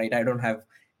it up, right? I don't have.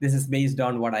 This is based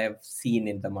on what I have seen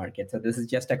in the market. So this is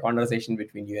just a conversation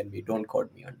between you and me. Don't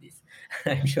quote me on this.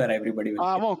 I'm sure everybody will.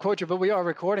 I won't quote you, but we are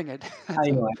recording it.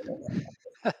 I know.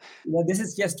 This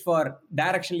is just for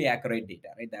directionally accurate data,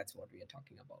 right? That's what we are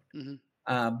talking about. Mm-hmm.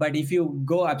 But if you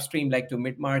go upstream, like to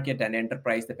mid-market and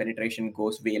enterprise, the penetration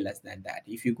goes way less than that.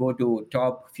 If you go to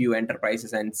top few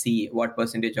enterprises and see what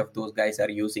percentage of those guys are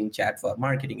using chat for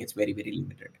marketing, it's very, very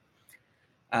limited.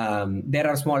 There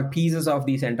are small pieces of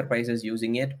these enterprises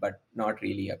using it, but not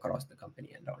really across the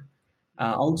company and all.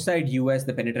 Outside US,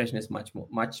 the penetration is much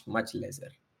lesser.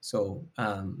 So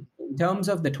in terms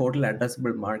of the total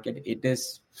addressable market, it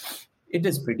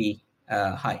is pretty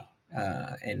high.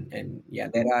 And yeah,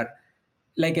 there are,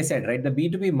 like I said, right, the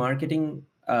B2B marketing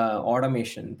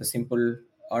automation, the simple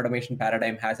automation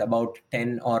paradigm has about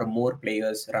 10 or more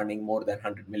players running more than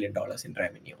 $100 million in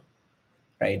revenue,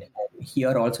 right? And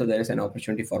here also there is an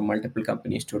opportunity for multiple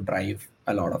companies to drive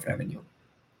a lot of revenue.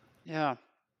 Yeah.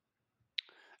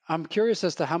 I'm curious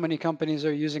as to how many companies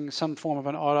are using some form of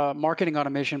an marketing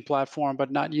automation platform,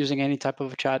 but not using any type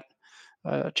of chat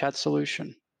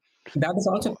solution. That is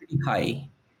also pretty high.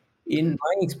 In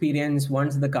my experience,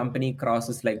 once the company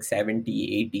crosses like 70,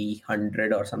 80,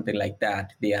 100 or something like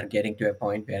that, they are getting to a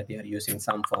point where they are using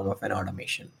some form of an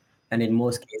automation. And in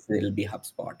most cases, it'll be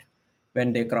HubSpot.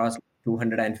 When they cross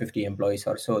 250 employees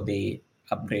or so, they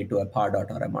upgrade to a Pardot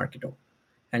or a Marketo.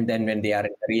 And then when they are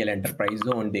in the real enterprise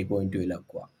zone, they go into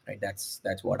Eloqua, right? That's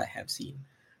what I have seen.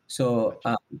 So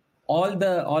all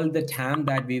the TAM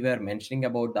that we were mentioning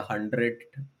about the 100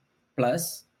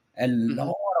 plus, a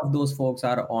lot of those folks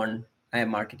are on a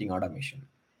marketing automation.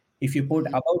 If you put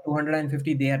about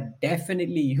 250, they are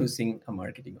definitely using a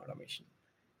marketing automation.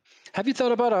 Have you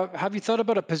thought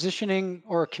about a positioning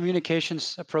or a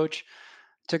communications approach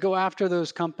to go after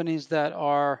those companies that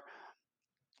are,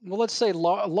 well, let's say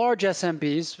large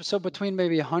SMBs, so between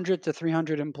maybe 100 to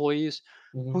 300 employees,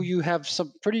 who you have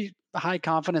some pretty high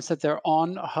confidence that they're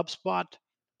on HubSpot,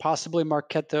 possibly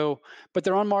Marketo, but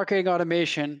they're on marketing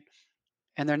automation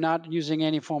and they're not using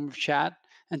any form of chat,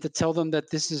 and to tell them that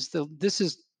this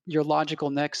is your logical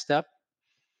next step?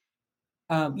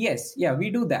 Yes, yeah, we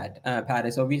do that,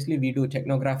 Paris. Obviously, we do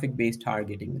technographic based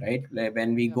targeting, right? Like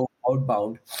when we go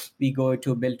outbound, we go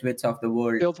to BuiltWiths of the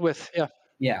world.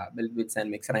 BuiltWiths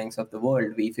and MixRanks of the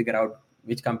world. We figure out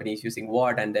which company is using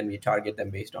what, and then we target them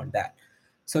based on that.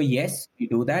 So yes, we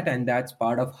do that, and that's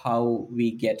part of how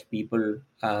we get people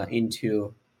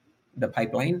into the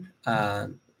pipeline.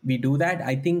 We do that.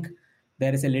 I think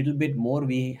there is a little bit more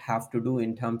we have to do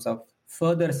in terms of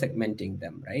further segmenting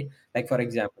them, right? Like, for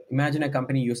example, imagine a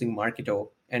company using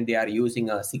Marketo and they are using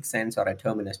a 6sense or a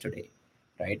Terminus today,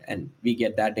 right? And we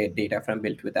get that data from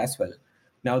BuiltWith as well.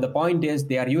 Now, the point is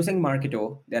they are using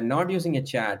Marketo, they're not using a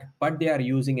chat, but they are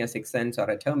using a 6sense or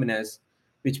a Terminus,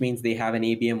 which means they have an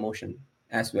ABM motion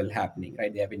as well happening,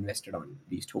 right? They have invested on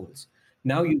these tools.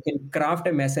 Now you can craft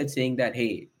a message saying that,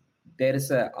 hey, there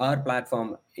is our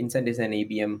platform, Incent is an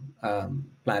ABM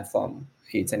platform.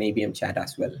 It's an ABM chat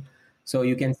as well. So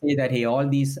you can say that, hey, all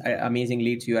these amazing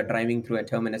leads you are driving through a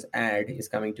Terminus ad is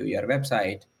coming to your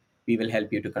website. We will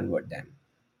help you to convert them.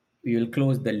 We will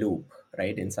close the loop,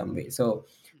 right, in some way. So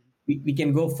we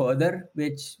can go further,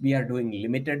 which we are doing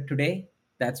limited today.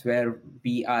 That's where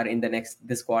we are in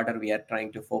this quarter. We are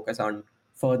trying to focus on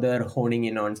further honing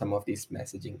in on some of these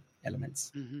messaging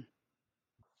elements.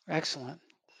 Excellent.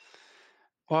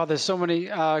 Wow, there's so many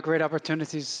great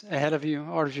opportunities ahead of you,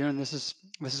 Arjun. This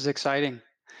is exciting.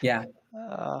 Yeah.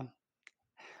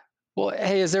 Well,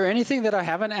 hey, is there anything that I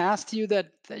haven't asked you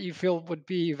that you feel would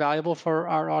be valuable for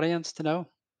our audience to know?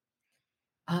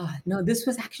 No, this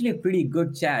was actually a pretty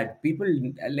good chat. People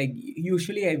like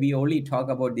usually we only talk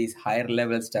about these higher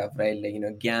level stuff, right?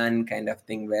 Like, GAN kind of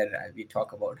thing where we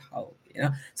talk about how,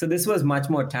 so this was much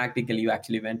more tactical. You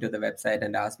actually went to the website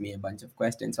and asked me a bunch of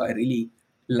questions. So I really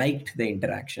liked the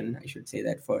interaction. I should say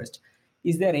that first.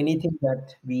 Is there anything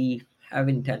that we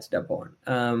haven't touched upon?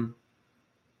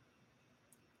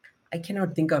 I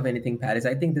cannot think of anything, Paris.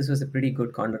 I think this was a pretty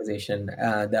good conversation.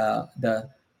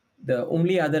 The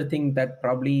only other thing that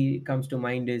probably comes to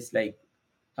mind is like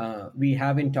we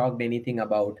haven't talked anything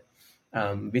about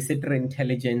visitor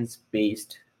intelligence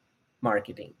based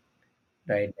marketing,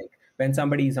 right? Like when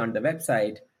somebody is on the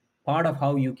website, part of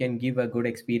how you can give a good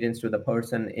experience to the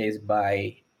person is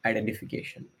by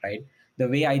identification, right? The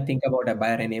way I think about a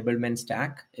buyer enablement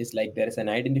stack is like there is an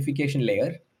identification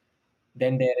layer,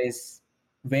 then there is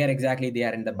where exactly they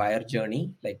are in the buyer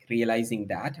journey, like realizing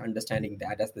that, understanding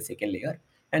that as the second layer.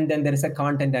 And then there is a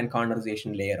content and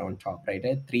conversation layer on top, right?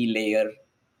 A 3-layer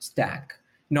stack.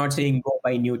 Not saying go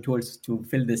buy new tools to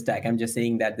fill the stack. I'm just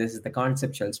saying that this is the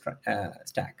conceptual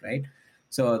stack, right?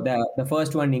 So the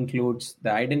first one includes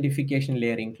the identification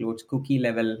layer, includes cookie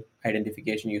level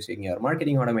identification using your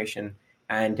marketing automation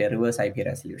and a reverse IP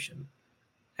resolution.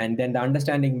 And then the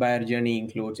understanding buyer journey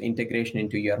includes integration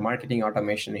into your marketing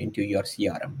automation, into your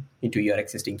CRM, into your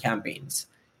existing campaigns,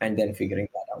 and then figuring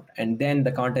that out. And then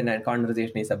the content and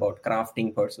conversation is about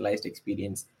crafting personalized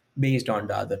experience based on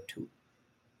the other two,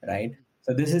 right?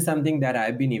 So this is something that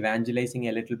I've been evangelizing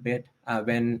a little bit.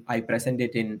 When I present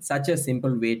it in such a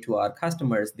simple way to our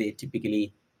customers,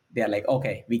 they're like,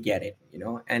 okay, we get it,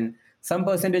 and some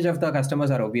percentage of the customers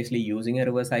are obviously using a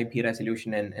reverse IP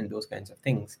resolution and those kinds of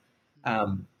things. At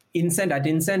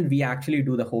Incent, we actually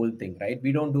do the whole thing, right?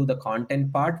 We don't do the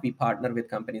content part. We partner with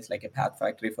companies like a Path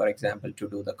Factory, for example, to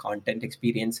do the content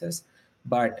experiences.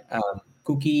 But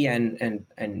cookie and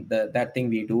that thing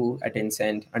we do at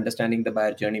Incent, understanding the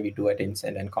buyer journey we do at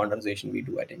Incent, and conversation we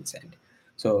do at Incent.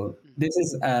 So this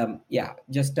is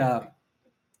just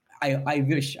I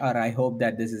wish, or I hope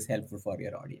that this is helpful for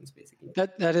your audience, basically.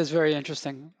 That is very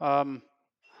interesting.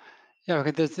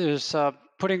 Okay, there's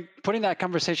putting that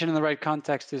conversation in the right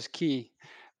context is key,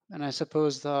 and I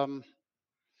suppose not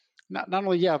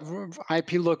only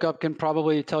IP lookup can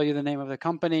probably tell you the name of the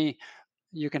company.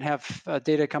 You can have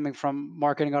data coming from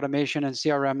marketing automation and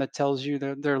CRM that tells you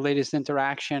their latest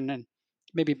interaction and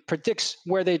maybe predicts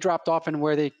where they dropped off and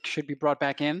where they should be brought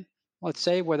back in. Let's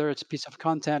say whether it's a piece of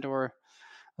content or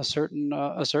a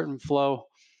certain flow.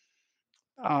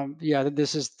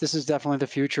 This is definitely the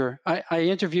future. I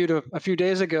interviewed a few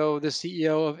days ago the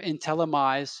CEO of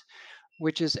Intellimize,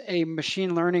 which is a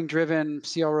machine learning driven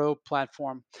CRO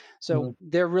platform. So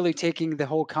they're really taking the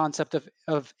whole concept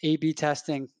of A/B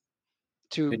testing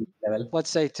to, let's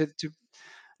say, to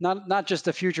not just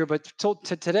the future, but to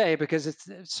today, because it's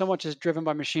so much is driven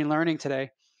by machine learning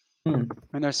today. And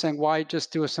they're saying, why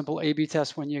just do a simple A/B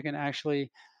test when you can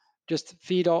actually just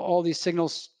feed all these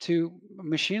signals to a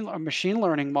machine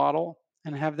learning model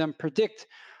and have them predict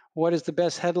what is the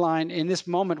best headline in this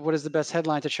moment, what is the best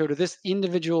headline to show to this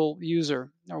individual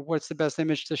user, or what's the best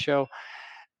image to show.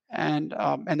 And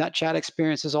that chat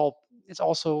experience is it's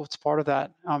part of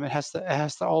that. It has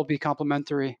to all be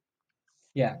complementary.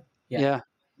 Yeah.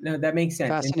 No, that makes sense.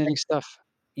 Fascinating stuff.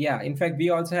 Yeah, in fact, we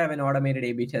also have an automated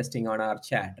A/B testing on our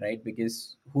chat, right?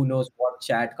 Because who knows what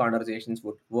chat conversations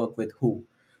would work with who.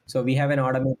 So we have an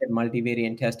automated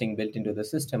multivariant testing built into the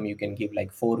system. You can give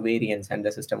like 4 variants, and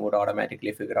the system would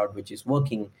automatically figure out which is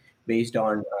working based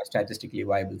on a statistically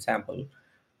viable sample.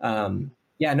 The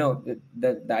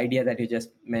idea that you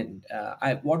just meant.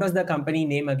 What was the company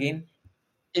name again?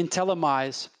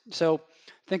 Intellimize. So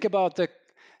think about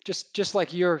just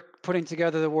like you're putting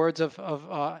together the words of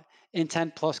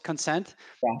intent plus consent.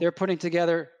 Yeah. They're putting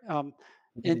together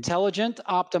intelligent,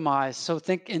 optimize. So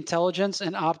think intelligence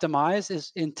and optimize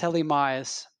is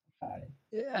Intellimize.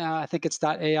 I think it's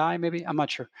 .ai, maybe. I'm not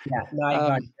sure. Yeah, no, I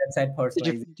got that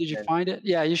personalization. Did you find it?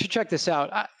 Yeah, you should check this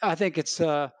out. I think it's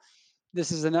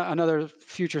this is another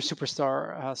future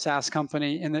superstar SaaS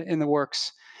company in the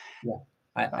works. Yeah,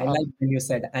 I like when you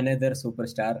said another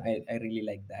superstar. I really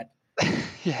like that.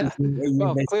 Yeah.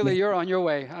 Well, clearly you're on your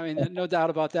way. I mean, no doubt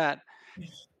about that.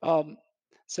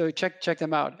 So check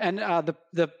them out. And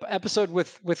the episode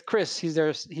with Chris, he's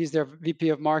their VP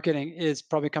of marketing, is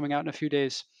probably coming out in a few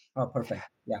days. Oh, perfect.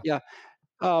 Yeah. Yeah.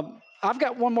 I've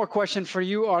got one more question for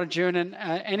you, Arjun, and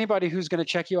anybody who's going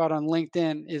to check you out on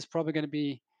LinkedIn is probably going to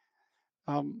be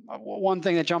one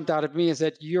thing that jumped out at me is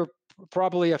that you're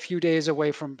probably a few days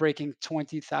away from breaking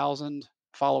 20,000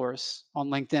 followers on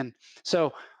LinkedIn.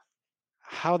 So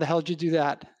how the hell did you do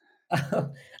that?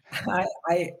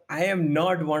 I am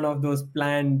not one of those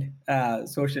planned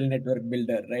social network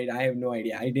builder, right? I have no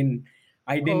idea. I didn't.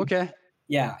 Oh, okay.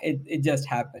 Yeah, it just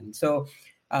happened. So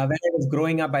when I was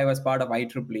growing up, I was part of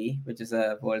IEEE, which is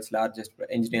the world's largest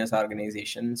engineers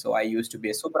organization. So I used to be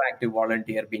a super active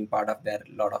volunteer, being part of their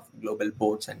lot of global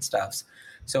boards and stuffs.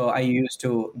 So I used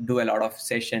to do a lot of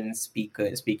sessions,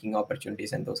 speaking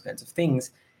opportunities, and those kinds of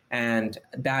things. And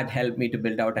that helped me to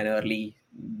build out an early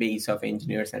base of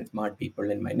engineers and smart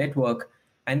people in my network.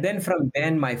 And then from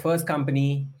then, my first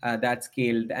company that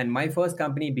scaled, and my first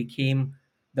company became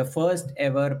the first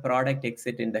ever product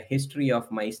exit in the history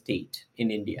of my state in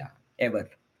India, ever.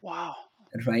 Wow.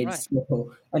 Right.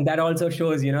 So, and that also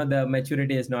shows, the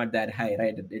maturity is not that high,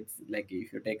 right? It's like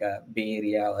if you take a Bay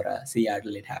Area or a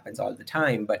Seattle, it happens all the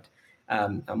time. But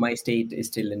my state is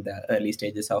still in the early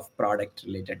stages of product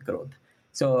related growth.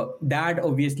 So that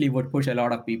obviously would push a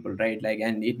lot of people, right?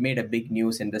 And it made a big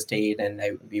news in the state, and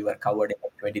we were covered in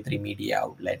 23 media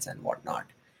outlets and whatnot.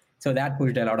 So that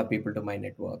pushed a lot of people to my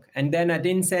network. And then at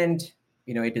Incent,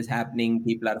 it is happening.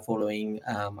 People are following.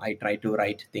 I try to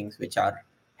write things which are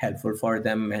helpful for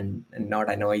them and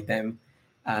not annoy them.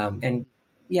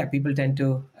 People tend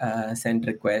to send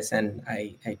requests, and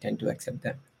I tend to accept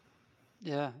them.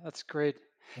 Yeah, that's great.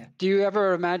 Yeah. Do you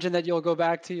ever imagine that you'll go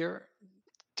back to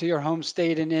your home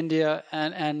state in India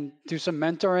and do some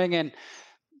mentoring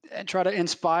and try to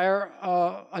inspire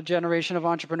a generation of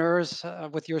entrepreneurs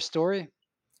with your story?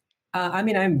 I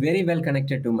mean, I'm very well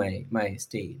connected to my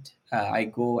state. I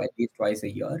go at least twice a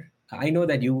year. I know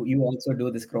that you also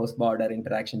do this cross-border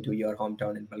interaction to your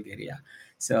hometown in Bulgaria.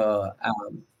 So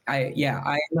I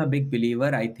am a big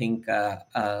believer. I think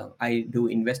I do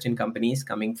invest in companies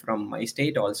coming from my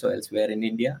state, also elsewhere in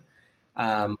India.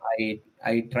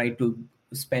 I try to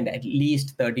spend at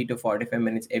least 30 to 45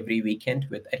 minutes every weekend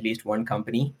with at least one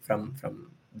company from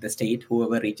the state,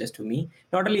 whoever reaches to me.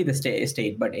 Not only the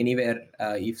state, but anywhere.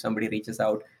 If somebody reaches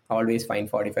out, I always find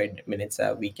 45 minutes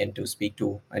a weekend to speak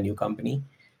to a new company.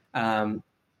 Um,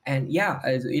 and yeah,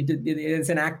 it's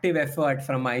an active effort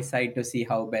from my side to see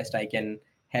how best I can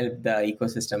help the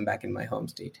ecosystem back in my home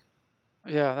state.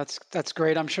 Yeah, that's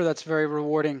great. I'm sure that's very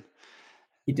rewarding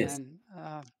It is. and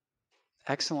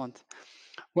excellent.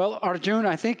 Well, Arjun,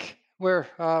 I think we're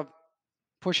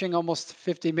pushing almost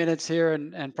 50 minutes here,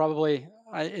 and probably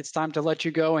it's time to let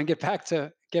you go and get back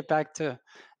to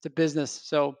business.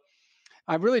 So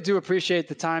I really do appreciate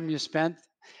the time you spent,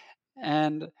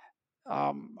 and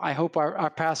I hope our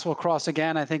paths will cross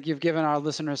again. I think you've given our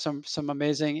listeners some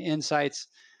amazing insights.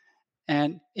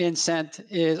 And Incent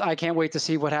I can't wait to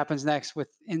see what happens next with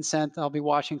Incent. I'll be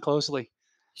watching closely.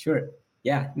 Sure.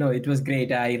 Yeah, no, it was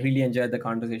great. I really enjoyed the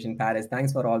conversation, Paris.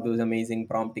 Thanks for all those amazing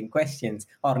prompting questions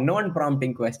or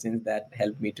non-prompting questions that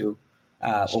helped me to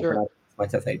open Sure. up as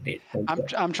much as I did. Thank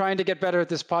you. I'm trying to get better at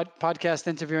this podcast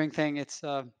interviewing thing. It's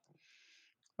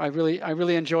I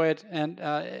really enjoy it, and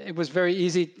it was very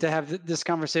easy to have this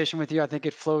conversation with you. I think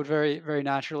it flowed very very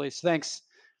naturally. So thanks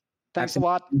a Absolutely.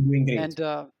 lot, Doing great.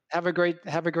 and have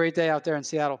a great day out there in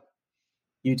Seattle.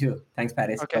 You too. Thanks,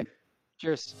 Paris. Okay, Bye.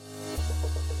 cheers.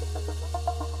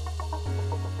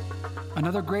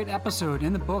 Another great episode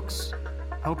in the books.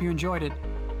 Hope you enjoyed it.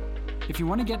 If you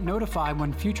want to get notified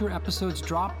when future episodes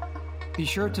drop, be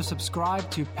sure to subscribe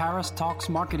to Paris Talks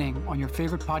Marketing on your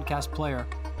favorite podcast player.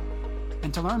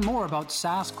 And to learn more about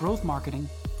SaaS growth marketing,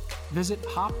 visit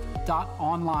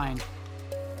hop.online.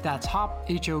 That's hop,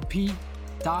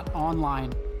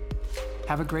 H-O-P.online.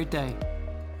 Have a great day.